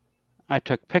 I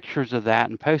took pictures of that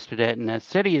and posted it, and the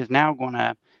city is now going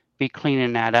to be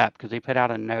cleaning that up because they put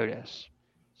out a notice.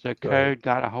 So Right. code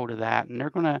got a hold of that, and they're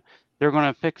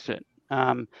gonna fix it.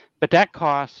 But that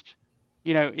cost,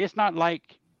 it's not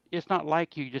like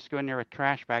you just go in there with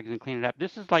trash bags and clean it up.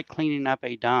 This is like cleaning up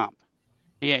a dump.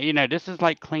 Yeah, this is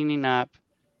like cleaning up.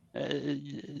 Uh,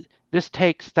 this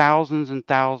takes thousands and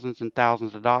thousands and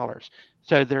thousands of dollars.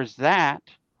 So there's that,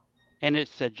 and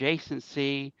its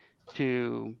adjacency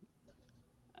to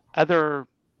other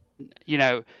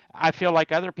I feel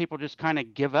like other people just kind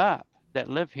of give up that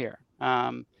live here,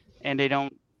 and they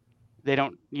don't.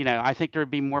 I think there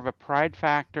would be more of a pride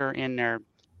factor in their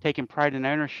taking pride in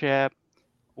ownership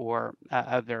or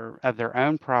of their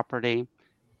own property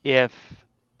if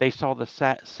they saw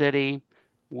the city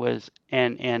was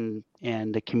and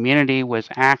the community was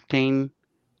acting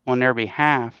on their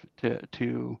behalf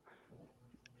to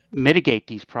mitigate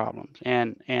these problems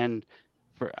and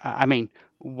for I mean,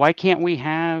 why can't we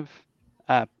have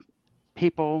uh,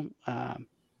 people,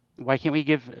 why can't we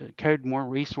give code more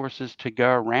resources to go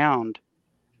around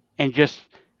and just,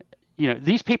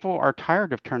 these people are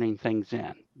tired of turning things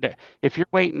in. If you're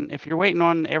waiting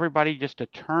on everybody just to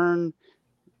turn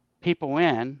people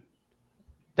in,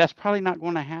 that's probably not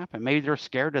going to happen. Maybe they're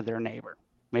scared of their neighbor.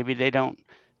 Maybe they don't,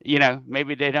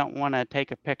 maybe they don't want to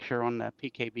take a picture on the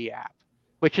PKB app,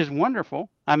 which is wonderful.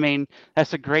 I mean,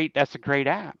 that's a great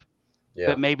app, Yeah.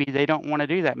 but maybe they don't want to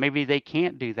do that. Maybe they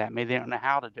can't do that. Maybe they don't know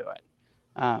how to do it.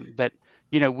 But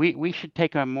we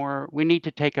need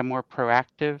to take a more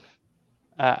proactive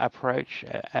approach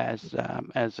as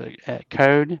a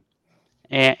code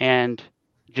and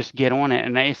just get on it.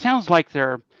 And it sounds like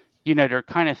they're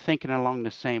kind of thinking along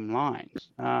the same lines.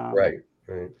 Right.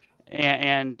 Right.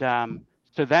 And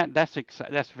so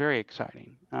that's very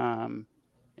exciting.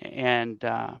 And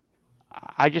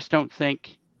I just don't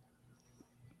think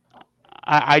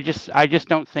I just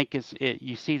don't think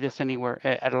you see this anywhere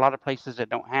at a lot of places that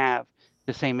don't have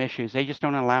the same issues. They just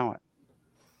don't allow it.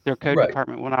 Their code Right.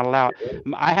 department will not allow it.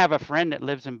 I have a friend that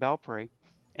lives in Belpre,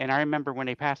 and I remember when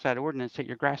they passed that ordinance that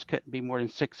your grass couldn't be more than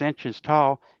 6 inches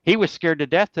tall. He was scared to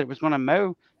death that it was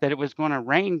going to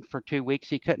rain for 2 weeks.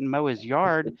 He couldn't mow his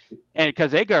yard, and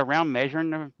because they go around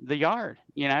measuring the yard.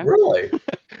 Really?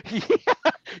 Yeah,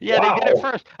 yeah, they did it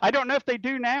Wow. first. I don't know if they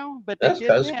do now, but they That's did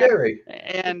kind of then. scary.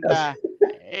 And That's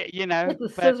Get the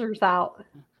but scissors out.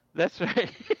 that's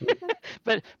right.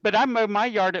 But I mow my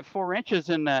yard at 4 inches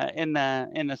in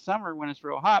the summer when it's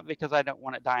real hot because I don't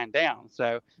want it dying down.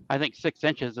 So I think 6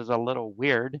 inches is a little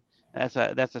weird. That's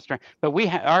a strange. But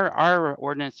our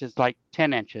ordinance is like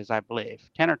 10 inches, I believe,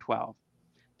 10 or 12,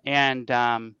 and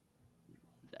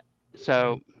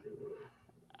so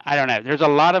I don't know. There's a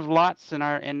lot of lots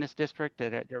in this district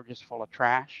that they're just full of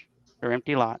trash. They're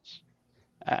empty lots.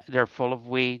 They're full of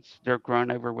weeds. They're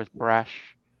grown over with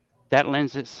brush. That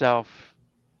lends itself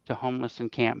to homeless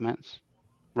encampments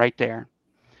right there.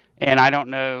 And I don't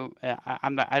know.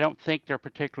 I don't think they're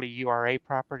particularly URA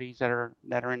properties that are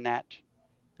in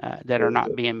that are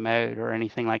not being mowed or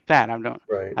anything like that. I don't.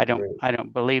 right. I don't. Right. I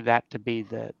don't believe that to be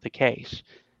the case.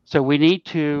 So we need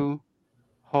to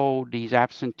hold these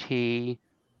absentee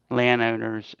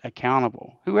landowners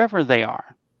accountable, whoever they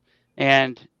are.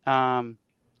 And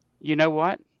you know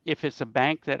what? If it's a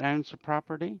bank that owns the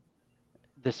property,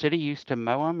 the city used to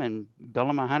mow them and bill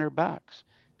them $100.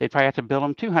 they'd probably have to bill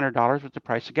them $200 with the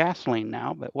price of gasoline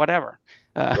now, but whatever.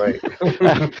 Right.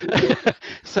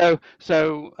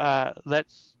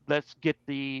 Let's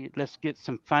get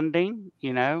some funding,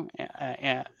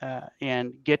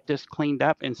 and get this cleaned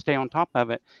up and stay on top of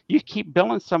it. You keep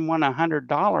billing someone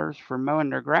 $100 for mowing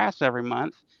their grass every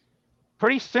month,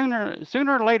 pretty sooner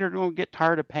or later they're going to get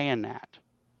tired of paying that.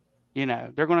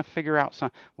 They're going to figure out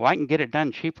well, I can get it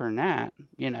done cheaper than that.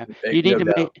 You need No to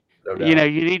doubt. make, No doubt. you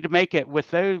need to make it with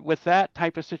that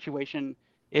type of situation.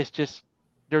 It's just,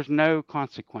 there's no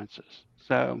consequences.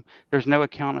 So there's no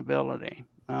accountability.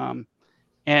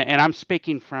 And I'm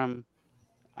speaking from,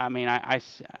 I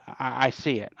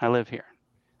see it. I live here.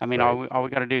 Right. All we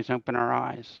got to do is open our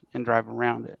eyes and drive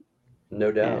around it.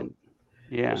 No doubt. And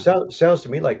yeah, Sounds to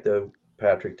me like, though,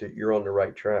 Patrick, that you're on the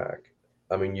right track.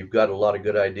 I mean, you've got a lot of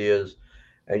good ideas,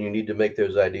 and you need to make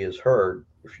those ideas heard.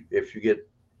 If you get,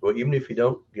 well, even if you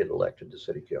don't get elected to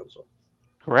city council,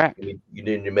 correct. you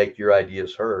need to make your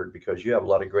ideas heard, because you have a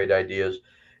lot of great ideas,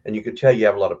 and you can tell you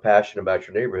have a lot of passion about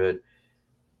your neighborhood.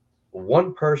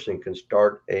 One person can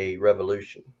start a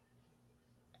revolution,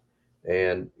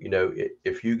 and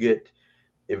if you get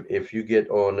if you get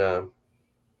on.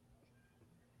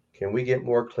 Can we get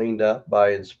more cleaned up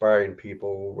by inspiring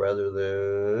people rather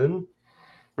than?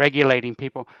 Regulating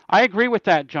people. I agree with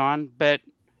that, John, but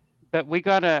we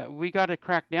gotta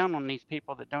crack down on these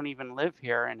people that don't even live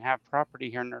here and have property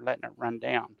here, and they're letting it run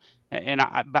down. And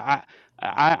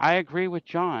I agree with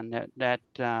John that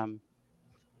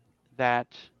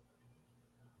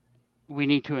we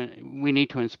need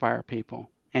to inspire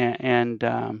people, and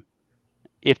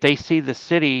if they see the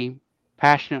city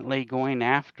passionately going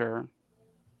after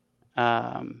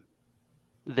um,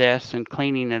 this and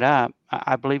cleaning it up,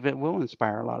 I believe it will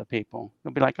inspire a lot of people.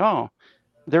 They'll be like, oh,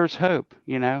 there's hope.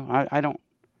 I don't,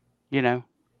 you know,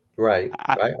 Right.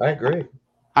 I, I agree.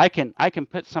 I can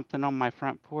put something on my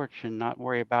front porch and not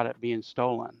worry about it being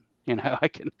stolen. I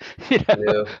can, you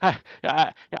know,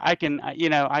 Yeah. I can,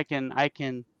 I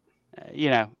can, you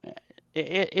know,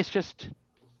 it's just,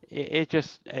 it's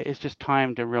just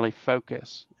time to really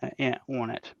focus on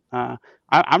it.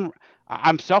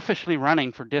 I'm selfishly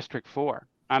running for District 4.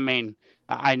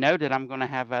 I know that I'm going to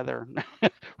have other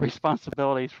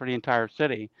responsibilities for the entire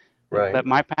city, Right. but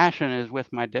my passion is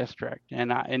with my district,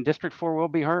 and District 4 will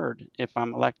be heard if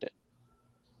I'm elected.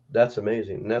 That's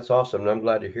amazing. And that's awesome. And I'm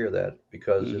glad to hear that,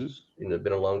 because Hmm. it's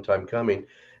been a long time coming.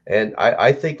 And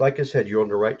I think, like I said, you're on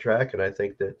the right track. And I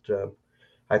think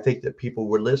that people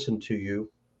will listen to you,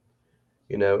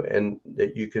 and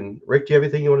that you can. Rick, do you have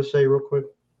anything you want to say real quick?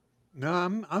 No,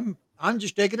 I'm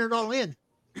just taking it all in.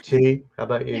 T, how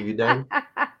about you? You done?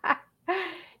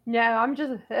 No, I'm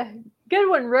just good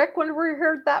one, Rick. When we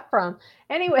heard that from?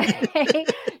 Anyway,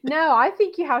 no, I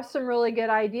think you have some really good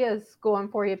ideas going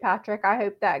for you, Patrick. I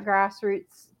hope that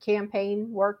grassroots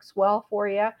campaign works well for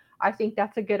you. I think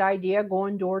that's a good idea,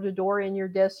 going door to door in your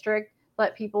district.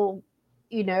 Let people,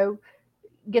 you know,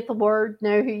 get the word,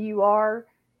 know who you are,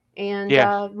 and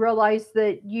Yes, realize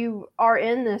that you are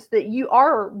in this, that you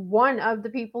are one of the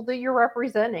people that you're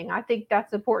representing. I think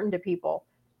that's important to people,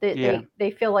 that yeah,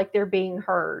 they feel like they're being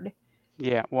heard.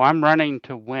 yeah. Well, I'm running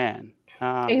to win.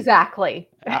 Exactly.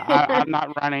 I'm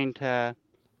not running to.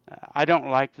 I don't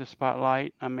like the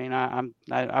spotlight.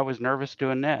 I was nervous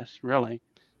doing this, really,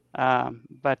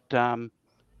 but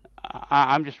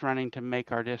I'm just running to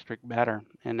make our district better,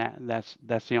 and that's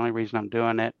the only reason I'm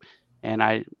doing it.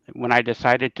 And when I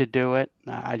decided to do it,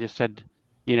 I just said,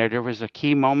 there was a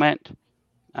key moment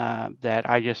that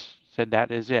I just said,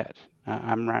 that is it.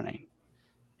 I'm running,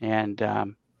 and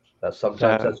Sometimes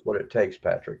so that's what it takes,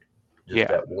 Patrick. Just yeah,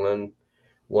 that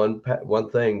one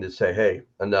thing to say, hey,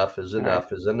 enough is right,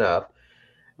 enough is enough.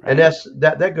 And right,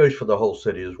 that goes for the whole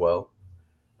city as well.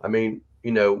 I mean,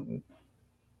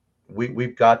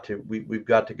 we've got to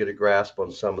get a grasp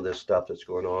on some of this stuff that's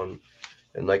going on.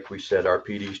 And like we said, our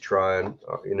PD's trying,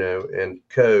 and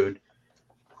code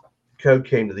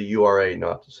came to the URA,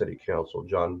 not the city council.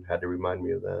 John had to remind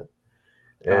me of that.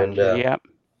 And gotcha. Yep,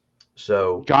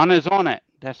 so, John is on it.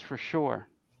 That's for sure.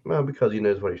 well, because he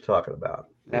knows what he's talking about.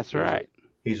 That's right.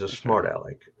 He's a That's smart right.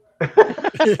 aleck.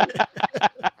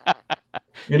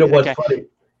 You know what's Okay. funny?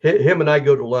 Him and I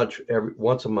go to lunch every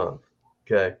once a month.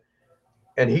 Okay,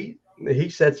 and he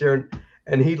sits there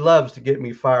and he loves to get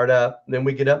me fired up. And then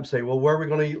we get up and say, "Well, where are we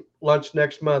going to eat lunch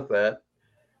next month at?"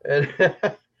 And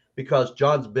because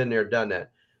John's been there, done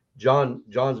that.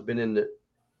 John's been in it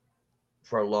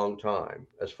for a long time,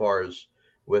 as far as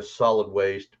with solid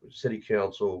waste, city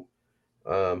council,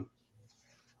 um,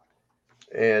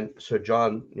 and so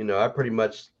John, I pretty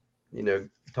much,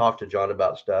 talk to John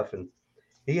about stuff, and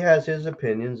he has his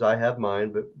opinions. I have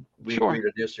mine, but we Sure. agree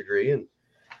to disagree.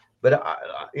 But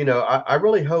I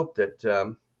really hope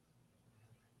that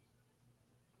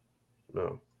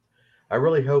no, I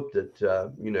really hope that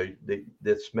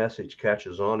this message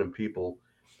catches on and people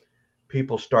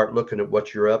start looking at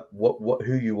what you're up, what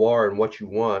who you are and what you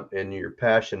want and your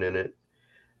passion in it.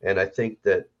 And I think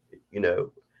that you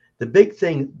know the big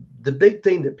thing the big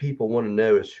thing that people want to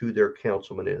know is who their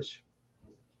councilman is.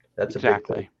 That's a big thing.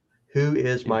 Exactly. Who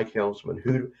is Yeah. my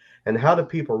councilman? And how do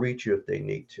people reach you if they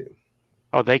need to?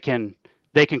 Oh, they can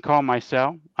call my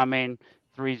cell. I mean,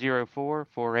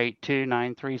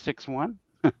 304-482-9361.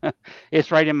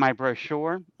 It's right in my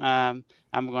brochure. I'm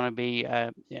going to be,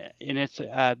 and it's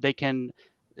they can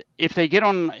if they get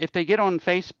on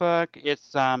Facebook.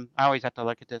 It's I always have to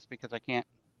look at this because I can't.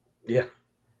 Yeah.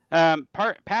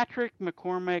 Patrick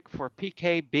McCormick for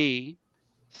PKB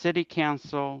City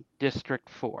Council District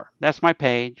 4. That's my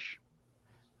page.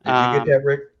 Did you get that,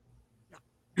 Rick?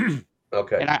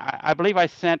 Okay. And I believe I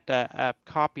sent a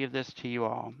copy of this to you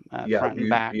all, front and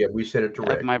back We sent it to of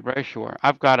Rick. my brochure.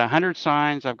 I've got 100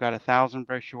 signs. I've got 1,000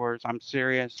 brochures. I'm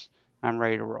serious. I'm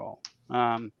ready to roll.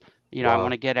 I Wow.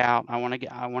 want to get out. I want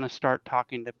to start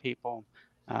talking to people.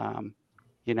 You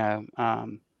know,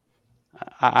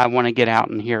 I want to get out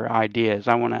and hear ideas.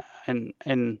 I want to,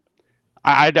 and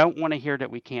I don't want to hear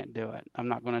that we can't do it. I'm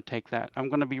not going to take that. I'm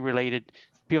going to be related.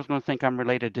 People's going to think I'm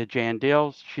related to Jan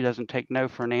Dills. She doesn't take no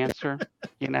for an answer.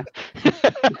 I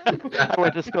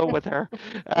went to school with her.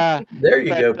 There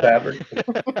you go, Patrick.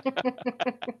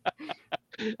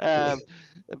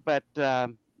 But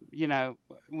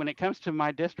when it comes to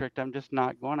my district, I'm just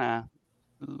not going to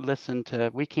listen to.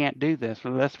 We can't do this.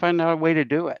 Well, let's find out a way to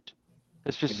do it.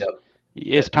 It's just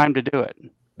it's time to do it.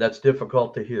 That's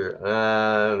difficult to hear.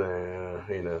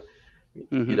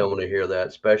 You don't want to hear that,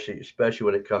 especially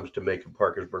when it comes to making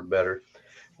Parkersburg better.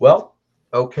 Well,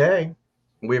 okay,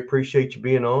 we appreciate you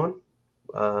being on.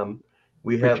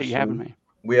 We Appreciate you having me.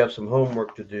 We have some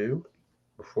homework to do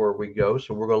before we go,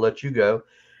 so we're going to let you go.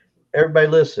 Everybody,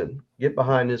 listen, get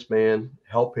behind this man,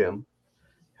 help him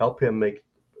make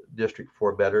District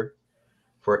 4 better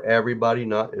for everybody.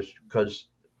 Not as because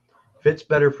if it's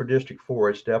better for District 4,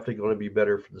 it's definitely going to be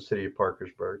better for the city of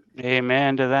Parkersburg.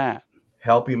 Amen to that.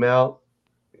 Help him out.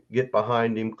 Get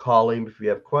behind him. Call him if you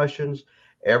have questions.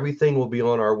 Everything will be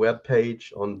on our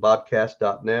webpage on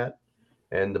bobcast.net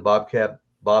and the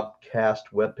Bobcast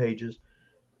web pages.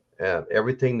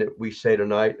 Everything that we say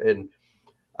tonight. And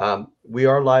we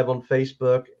are live on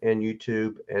Facebook and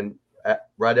YouTube. And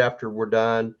right after we're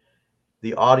done,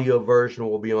 the audio version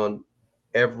will be on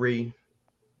every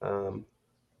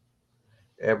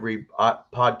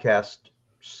podcast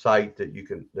site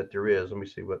that there is. Let me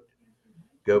see what.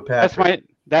 Go, Patrick.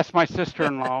 That's my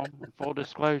sister-in-law. Full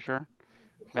disclosure.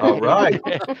 All right.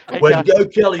 Well, go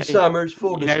Kelly Summers.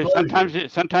 Full disclosure.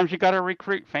 Sometimes you got to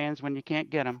recruit fans when you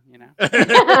can't get them.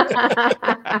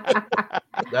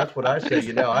 That's what I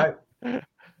say.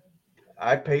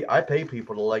 I pay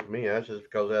people to like me. That's just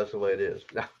because that's the way it is.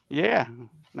 Yeah.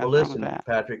 Well, listen,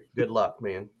 Patrick. Good luck,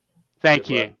 man. Thank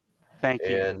you. Thank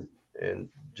you. And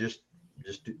just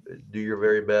do your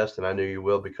very best, and I know you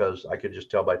will because I could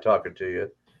just tell by talking to you.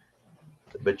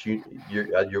 But you're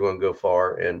going to go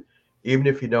far, and even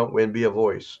if you don't win, be a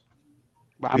voice.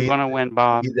 Well, I'm going to win,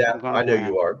 Bob. I know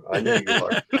you are.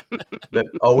 But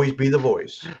always be the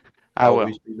voice.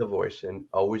 Always be the voice, and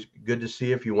always good to see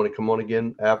you. If you want to come on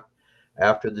again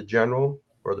after the general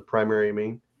or the primary, I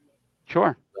mean.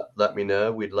 Sure. Let me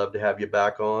know. We'd love to have you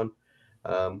back on.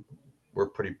 We're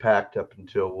pretty packed up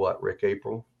until what, Rick?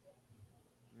 April?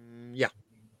 Yeah.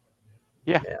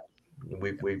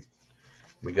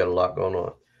 We got a lot going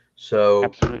on. So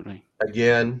absolutely.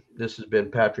 Again, this has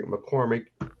been Patrick McCormick,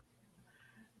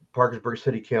 Parkersburg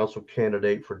City Council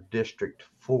candidate for District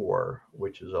 4,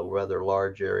 which is a rather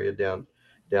large area down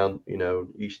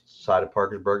east side of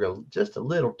Parkersburg, and just a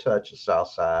little touch of south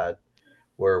side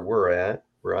where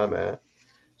I'm at.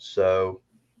 So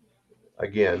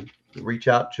again, reach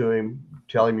out to him,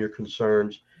 tell him your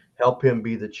concerns, help him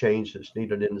be the change that's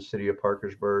needed in the city of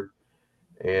Parkersburg.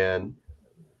 And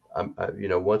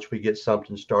once we get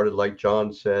something started, like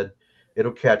John said,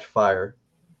 it'll catch fire.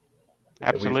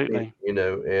 Absolutely.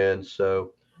 And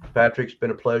so Patrick's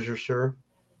been a pleasure, sir.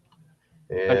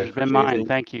 And pleasure's been mine.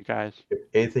 Thank you, guys. If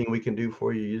anything we can do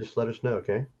for you, you just let us know,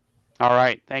 okay? All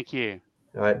right. Thank you.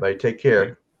 All right, buddy. Take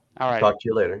care. All right. Talk to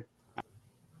you later.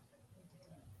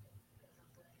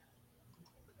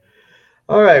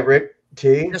 All right, Rick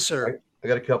T. Yes, sir. I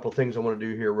got a couple of things I want to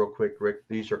do here real quick, Rick.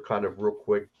 These are kind of real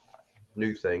quick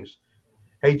new things.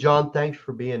 Hey, John, thanks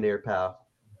for being there, pal.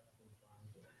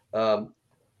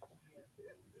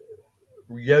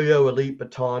 Yo-Yo Elite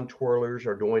Baton Twirlers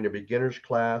are doing a beginner's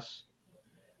class,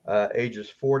 ages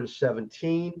 4 to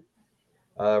 17.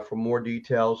 For more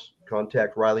details,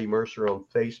 contact Riley Mercer on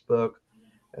Facebook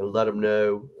and let him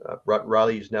know.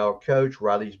 Riley's now a coach.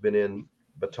 Riley's been in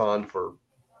baton for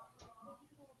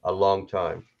a long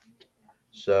time.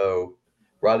 So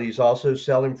Riley's also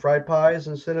selling fried pies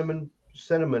and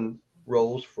cinnamon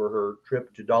rolls for her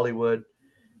trip to Dollywood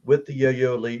with the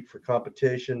Yo-Yo Elite for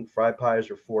competition. Fried pies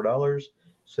are $4.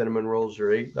 Cinnamon rolls are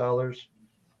 $8.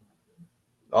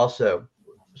 Also,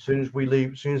 as soon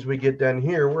as we get done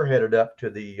here, we're headed up to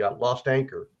the Lost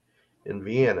Anchor in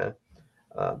Vienna.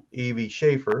 Evie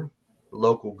Schaefer,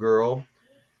 local girl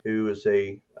who is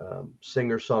a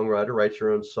singer-songwriter, writes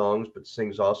her own songs, but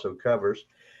sings also covers.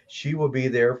 She will be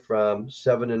there from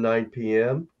 7 to 9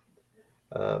 p.m.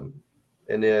 And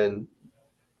then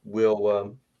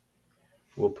we'll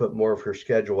put more of her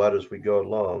schedule out as we go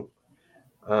along.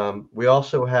 We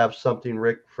also have something,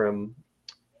 Rick, from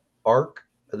ARC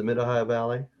of the Mid-Ohio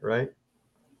Valley, right?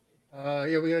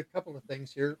 Yeah, we got a couple of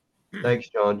things here. Thanks,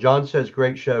 John. John says,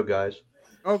 great show, guys.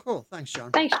 Oh, cool. Thanks,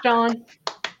 John. Thanks, John.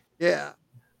 Yeah.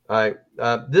 All right.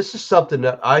 This is something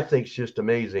that I think is just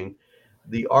amazing.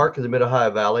 The ARC of the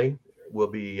Mid-Ohio Valley will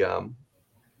be they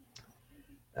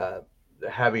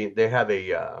have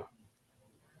a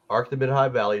ARC of the Mid-Ohio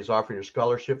Valley is offering a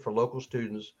scholarship for local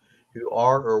students who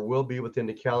are or will be within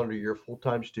the calendar year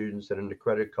full-time students at an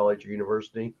accredited college or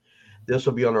university. This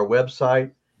will be on our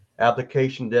website.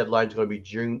 Application deadline is going to be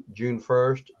June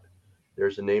 1st.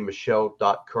 There's a name,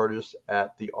 Michelle.Curtis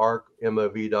at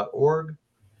thearcmov.org.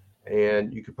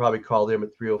 And you could probably call them at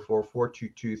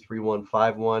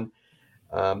 304-422-3151.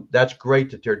 That's great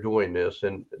that they're doing this.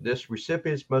 And this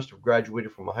recipients must have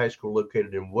graduated from a high school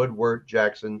located in Woodward,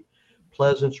 Jackson,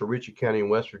 Pleasants, or Ritchie County in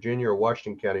West Virginia or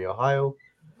Washington County, Ohio.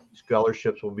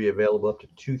 Scholarships will be available up to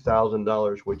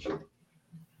 $2,000, which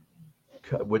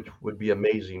would be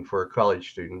amazing for a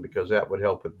college student because that would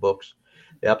help with books.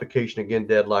 The application again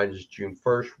deadline is June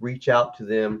 1st. Reach out to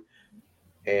them,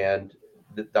 and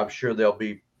I'm sure they'll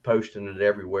be posting it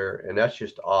everywhere. And that's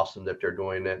just awesome that they're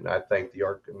doing it. And I thank the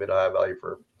ARC Mid-Ohio Valley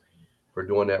for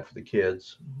doing that for the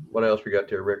kids. What else we got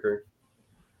there, Ricker?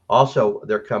 Also,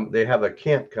 they have a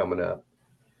camp coming up.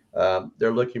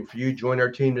 They're looking for you. Join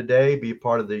our team today. Be a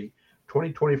part of the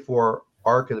 2024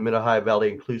 ARC of the Mid-Ohio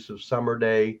Valley Inclusive Summer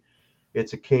Day.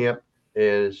 It's a camp.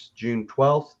 It's June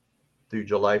 12th through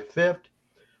July 5th.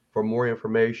 For more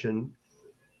information,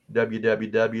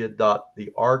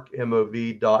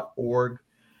 www.thearcmov.org.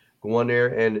 Go on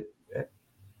there and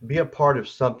be a part of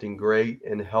something great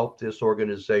and help this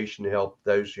organization help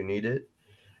those who need it,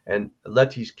 and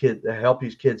help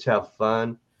these kids have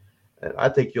fun. And I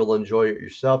think you'll enjoy it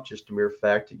yourself, just the mere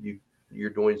fact that you're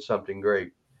doing something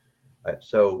great.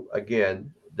 So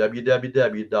again,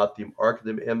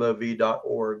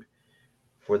 www.thearcmov.org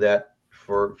for that.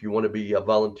 For if you want to be a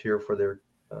volunteer for their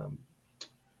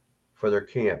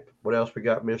camp. What else we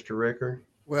got, Mr. Ricker?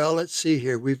 Well, let's see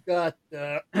here. We've got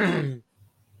Don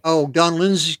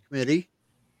Lindsay's committee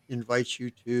invites you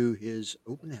to his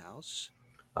open house.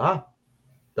 Don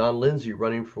Lindsay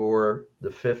running for the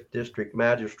 5th District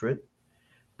Magistrate.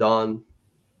 Don,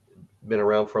 been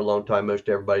around for a long time. Most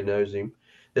everybody knows him.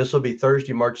 This will be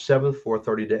Thursday, March 7th,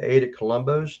 4:30 to 8 at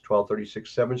Columbo's,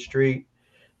 1236 7th Street.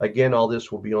 Again, all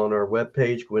this will be on our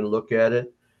webpage. Go in and look at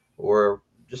it, or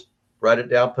just write it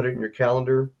down, put it in your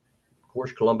calendar. Of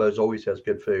course, Columbo's always has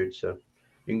good food, so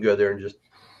you can go there and just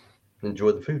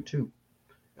enjoy the food too.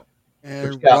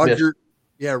 And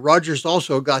Roger's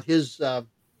also got his town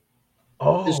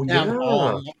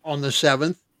hall on the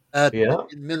 7th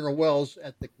in Mineral Wells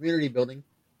at the community building,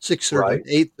 6:30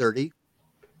 to 8:30.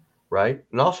 Right.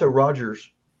 And also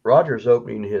Roger's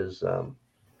opening his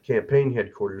campaign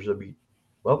headquarters. It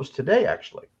was today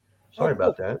actually. Sorry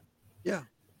about that. Yeah.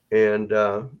 And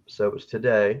so it was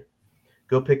today.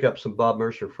 Go pick up some Bob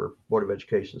Mercer for Board of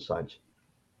Education signs.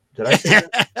 Did I say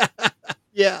that?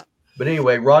 Yeah. But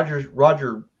anyway,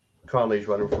 Roger Conley's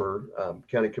running for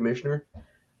county commissioner.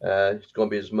 It's going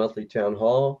to be his monthly town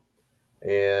hall,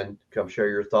 and come share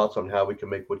your thoughts on how we can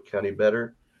make Wood County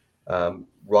better.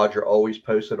 Roger always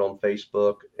posts it on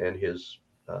Facebook and his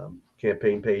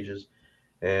campaign pages,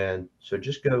 and so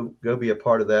just go be a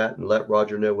part of that and let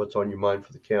Roger know what's on your mind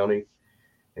for the county,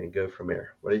 and go from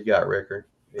there. What do you got, Ricker?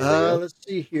 Let's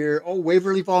see here.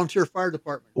 Waverly Volunteer Fire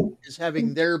Department is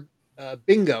having their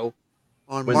bingo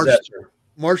on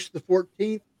March the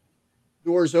 14th.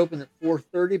 Doors open at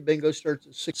 4:30. Bingo starts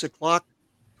at 6 o'clock.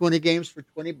 20 games for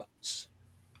 $20.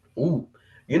 Ooh,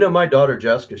 my daughter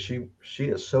Jessica, she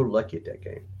is so lucky at that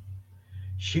game.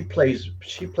 She plays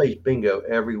bingo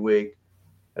every week.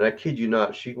 And I kid you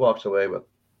not, she walks away with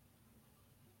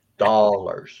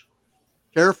dollars.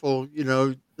 Careful,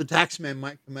 the tax man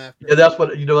might come after Yeah, her. that's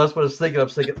what I was thinking. I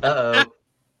was thinking, uh-oh.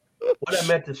 What I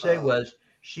meant to say Uh, was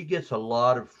she gets a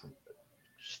lot of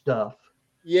stuff.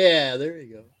 yeah, there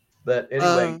you go. But anyway,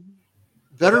 Uh, what else?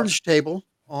 Veterans Table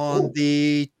on Oh,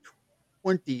 the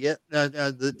 20th, the yeah,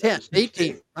 the 10th, 18th,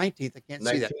 16th, 19th. I can't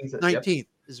see that. 19th. Yep. 19th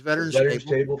is The Veterans Veterans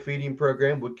Table. Table feeding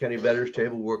program, Wood County Veterans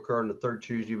Table, will occur on the third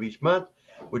Tuesday of each month,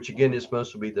 which again, this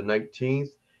month will be the 19th.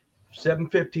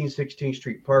 715 16th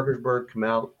Street, Parkersburg. Come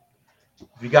out.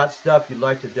 If you got stuff you'd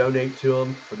like to donate to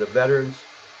them for the veterans,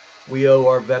 we owe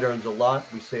our veterans a lot.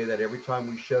 We say that every time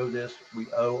we show this, we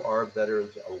owe our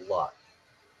veterans a lot.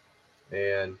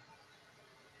 And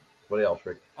what else,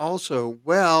 Rick? Also,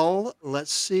 well,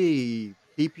 let's see.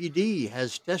 PPD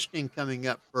has testing coming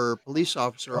up for police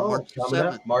officer on Oh, March the coming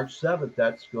up 7th. March 7th.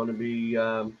 That's going to be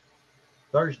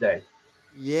Thursday at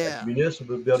the Yeah.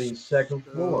 municipal building's second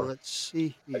So floor. let's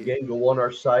see here. Again, go on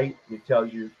our site. It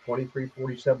tells you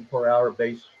 23.47 per hour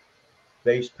base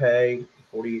pay,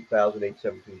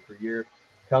 48,817 per year.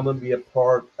 Come and be a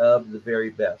part of the very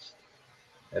best,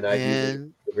 and I do mean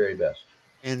And the very best.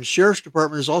 and sheriff's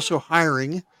department is also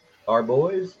hiring. Our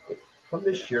boys from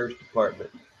the sheriff's department,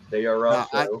 they are Now,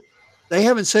 also. they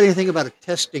haven't said anything about a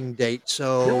testing date,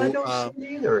 No, I so don't see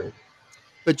it either.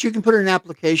 but you can put in an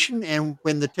application, and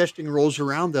when the testing rolls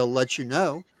around, they'll let you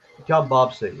know. Tell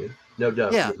Bob sent you. No,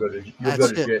 don't. Yeah, You'll go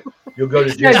that's to it. jail. You'll go to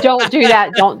No, jail. don't do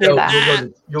that. Don't do No,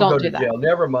 that. you'll go Don't to do that. jail.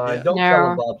 Never mind. Yeah. Don't tell him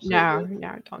No, Bob sent no, you.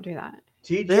 no, don't do that.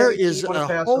 TJ, There anything is you want to a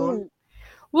pass on? whole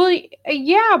Well,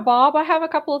 yeah, Bob, I have a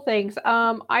couple of things.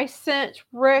 I sent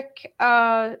Rick.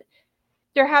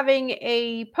 They're having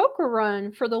a poker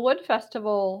run for the Wood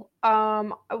Festival.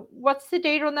 What's the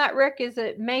date on that, Rick? Is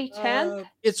it May 10th?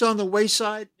 it's on the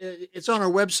wayside. It's on our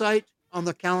website on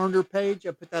the calendar page.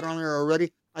 I put that on there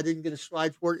already. I didn't get a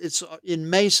slide for it. It's in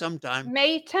May sometime.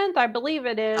 May 10th, I believe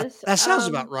it is. That sounds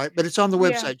about right, but it's on the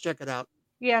Yeah. website. Check it out.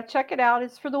 Yeah, check it out.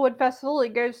 It's for the Wood Festival.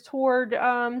 It goes toward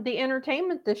the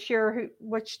entertainment this year,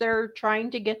 which they're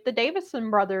trying to get the Davison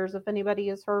brothers. If anybody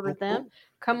has heard Oh, of them, cool.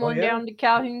 come Oh on yeah. down to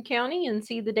Calhoun County and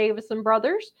see the Davison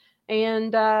brothers.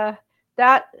 And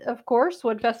that, of course,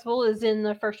 Wood Festival is in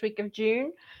the first week of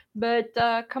June. But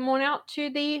come on out to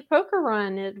the poker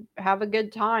run and have a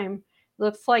good time.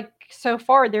 Looks like so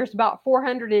far there's about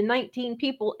 419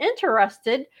 people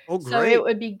interested, Oh, so it great.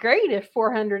 would be great if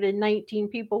 419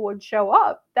 people would show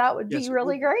up. That would be Yes, it would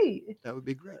really be. great. That would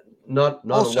be great. Not a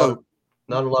lot Also, of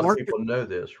not a lot of mark it. people know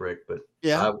this, Rick, but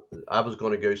Yeah. I was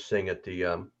going to go sing at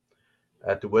the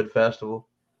Wood Festival,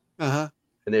 Uh huh.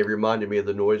 and they reminded me of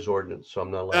the noise ordinance, so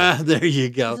I'm not allowed. There you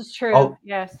This go. is true. Oh,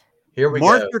 Yes. here we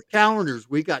Mark go. your calendars.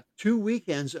 We got 2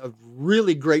 weekends of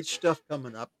really great stuff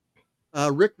coming up.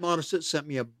 Rick Modisett sent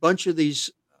me a bunch of these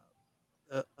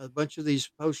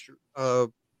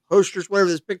posters, whatever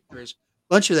this picture is,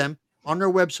 bunch of them on their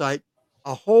website.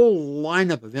 A whole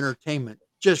lineup of entertainment,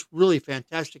 just really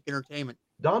fantastic entertainment.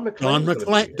 Don McClain's going to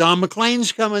be here, Don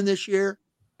McLean's coming this year.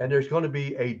 and there's going to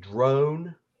be a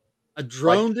drone A light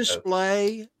drone show.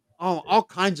 display. Oh, all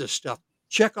kinds of stuff.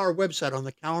 Check our website on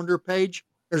the calendar page.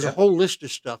 There's a Yep, whole list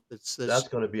of stuff that's that's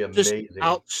going to be just amazing.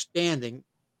 outstanding.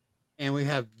 And we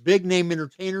have big name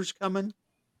entertainers coming.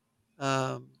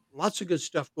 Lots of good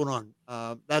stuff going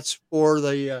on. That's for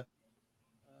the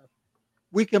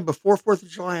weekend before 4th of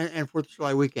July and 4th of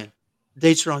July weekend.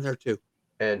 Dates are on there too.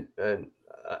 And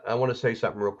I want to say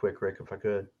something real quick, Rick, if I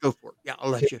could. Go for it. Yeah,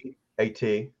 I'll let you. At,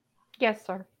 Yes,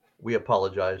 sir. we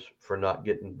apologize for not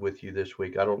getting with you this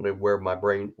week. I don't know where my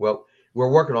brain. Well, we're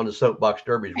working on the soapbox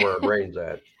derbies where our brain's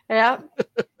at. Yeah.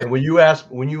 And when you asked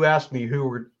me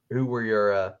who were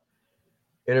your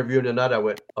interviewing tonight, I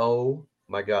went, oh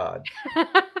my God,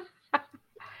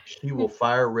 she will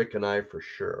fire Rick and I for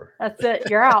sure. That's it.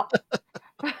 You're out.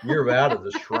 You're out of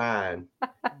the shrine.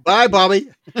 Bye, Bobby.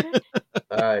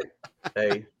 All right.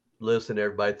 Hey, listen,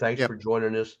 everybody. Thanks Yep. for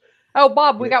joining us. Oh,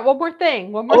 Bob, we got one more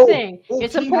thing. One more thing.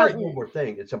 It's T has important. one more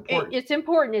thing. It's important. It's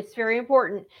important. It's very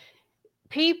important.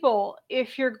 People,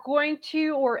 if you're going to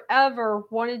or ever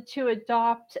wanted to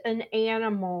adopt an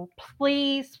animal,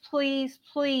 please, please,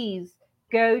 please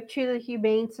go to the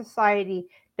Humane Society.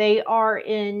 They are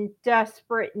in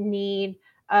desperate need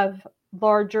of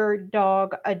larger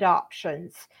dog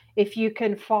adoptions. If you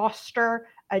can foster,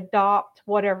 adopt,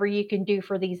 whatever you can do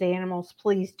for these animals,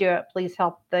 please do it. Please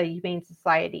help the Humane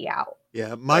Society out.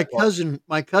 Yeah, my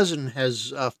cousin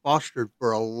has fostered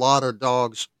for a lot of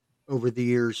dogs over the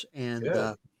years,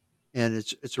 Good. and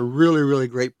it's a really really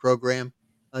great program.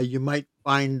 You might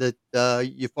find that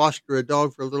you foster a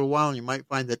dog for a little while, and you might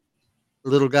find that the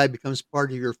little guy becomes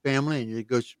part of your family, and you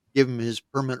go give him his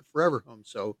permanent forever home.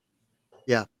 So,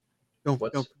 yeah, don't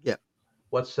forget.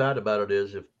 What's sad about it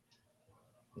is if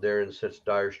they're in such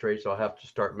dire straits, I'll have to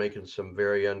start making some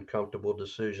very uncomfortable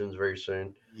decisions very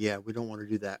soon. Yeah, we don't want to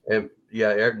do that. And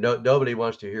yeah, nobody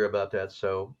wants to hear about that.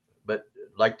 So, but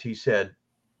like T said,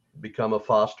 become a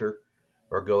foster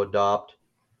or go adopt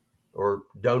or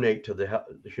donate to the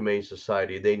Humane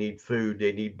Society. They need food,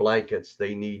 they need blankets,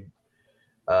 they need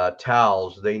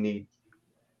towels, they need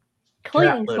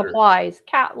cleaning supplies,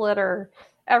 cat litter,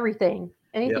 everything.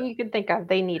 Anything you can think of,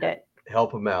 they need it.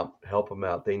 Help them out. Help them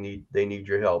out. They need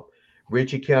your help.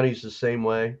 Ritchie County's the same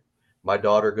way. My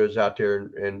daughter goes out there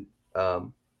and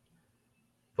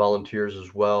volunteers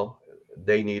as well.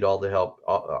 They need all the help.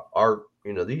 Our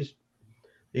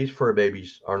these fur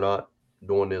babies are not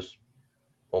doing this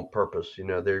on purpose.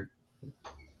 They're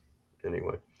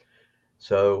anyway.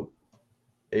 So,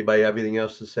 anybody have anything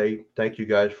else to say? Thank you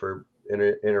guys for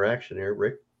interaction here,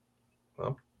 Rick.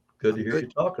 Well, good to hear you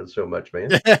talking so much,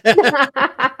 man.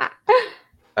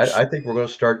 I think we're going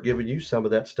to start giving you some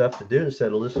of that stuff to do instead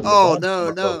of listening.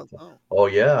 No. Oh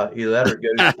yeah, either that or it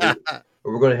goes.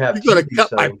 We're going to have. You're going to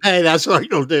cut my pay. That's what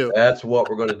you'll do. That's what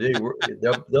we're going to do.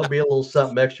 There'll be a little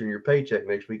something extra in your paycheck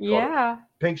next week. Yeah.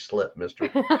 Pink slip, mister.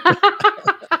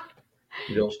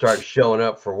 You don't start showing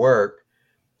up for work.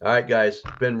 All right, guys,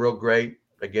 it's been real great.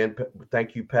 Again,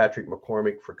 thank you, Patrick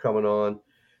McCormick, for coming on.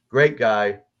 Great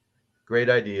guy, great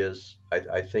ideas.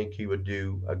 I think he would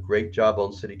do a great job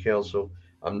on city council.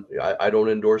 I don't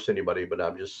endorse anybody, but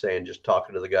I'm just saying, just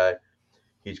talking to the guy,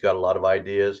 he's got a lot of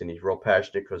ideas and he's real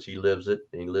passionate because he lives it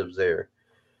and he lives there.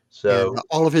 So and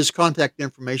all of his contact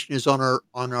information is on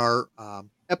our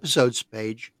episodes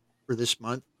page for this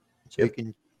month, so you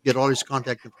can get all his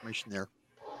contact information there.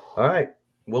 All right.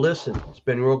 Well, listen, it's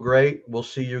been real great. We'll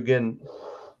see you again.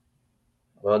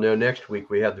 Well, no, next week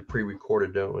we have the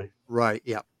pre-recorded, don't we? Right.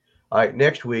 Yeah. All right.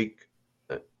 Next week,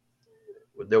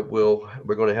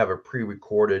 we're going to have a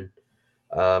pre-recorded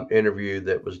interview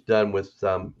that was done with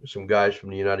some guys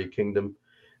from the United Kingdom,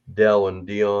 Dell and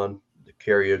Dion, the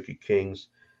Karaoke Kings.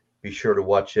 Be sure to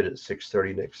watch it at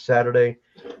 6:30 next Saturday.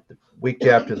 The week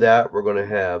after that, we're going to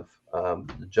have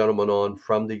the gentleman on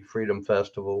from the Freedom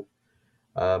Festival.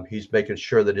 He's making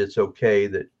sure that it's okay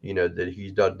that that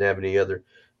he doesn't have any other,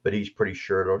 but he's pretty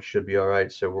sure it should be all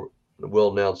right. So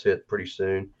we'll announce it pretty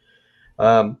soon.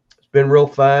 It's been real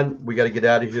fun. We got to get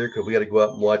out of here because we got to go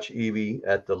up and watch Evie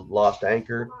at the Lost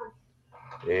Anchor.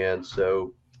 And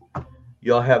so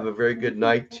y'all have a very good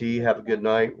night. T, have a good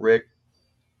night, Rick.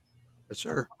 Yes,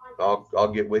 sir.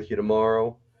 I'll get with you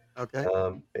tomorrow. Okay.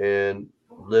 And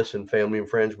listen, family and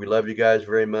friends, we love you guys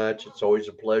very much. It's always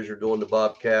a pleasure doing the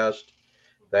Bobcast.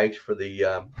 Thanks for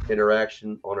the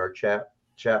interaction on our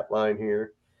chat line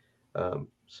here.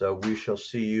 So we shall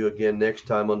see you again next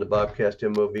time on the Bobcast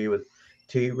MOV with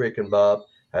T, Rick, and Bob.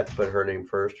 I have to put her name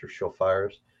first or she'll fire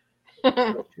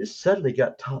us. Just suddenly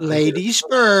got taught. Ladies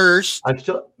first. I'm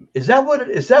still. Is that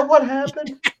what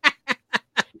happened?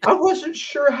 I wasn't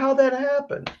sure how that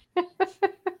happened.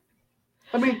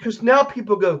 I mean, because now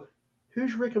people go,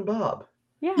 "Who's Rick and Bob?"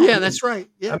 Yeah, that's right.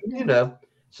 Yeah, I mean,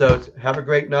 So have a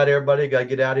great night, everybody. Got to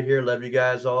get out of here. Love you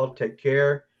guys all. Take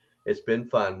care. It's been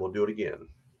fun. We'll do it again.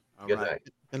 Good night.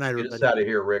 Good night, everybody. Get us out of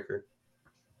here, Ricker.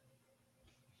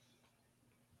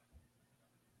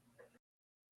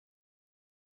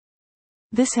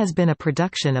 This has been a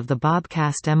production of the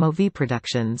Bobcast MOV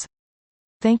Productions.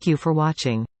 Thank you for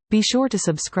watching. Be sure to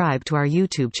subscribe to our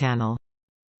YouTube channel.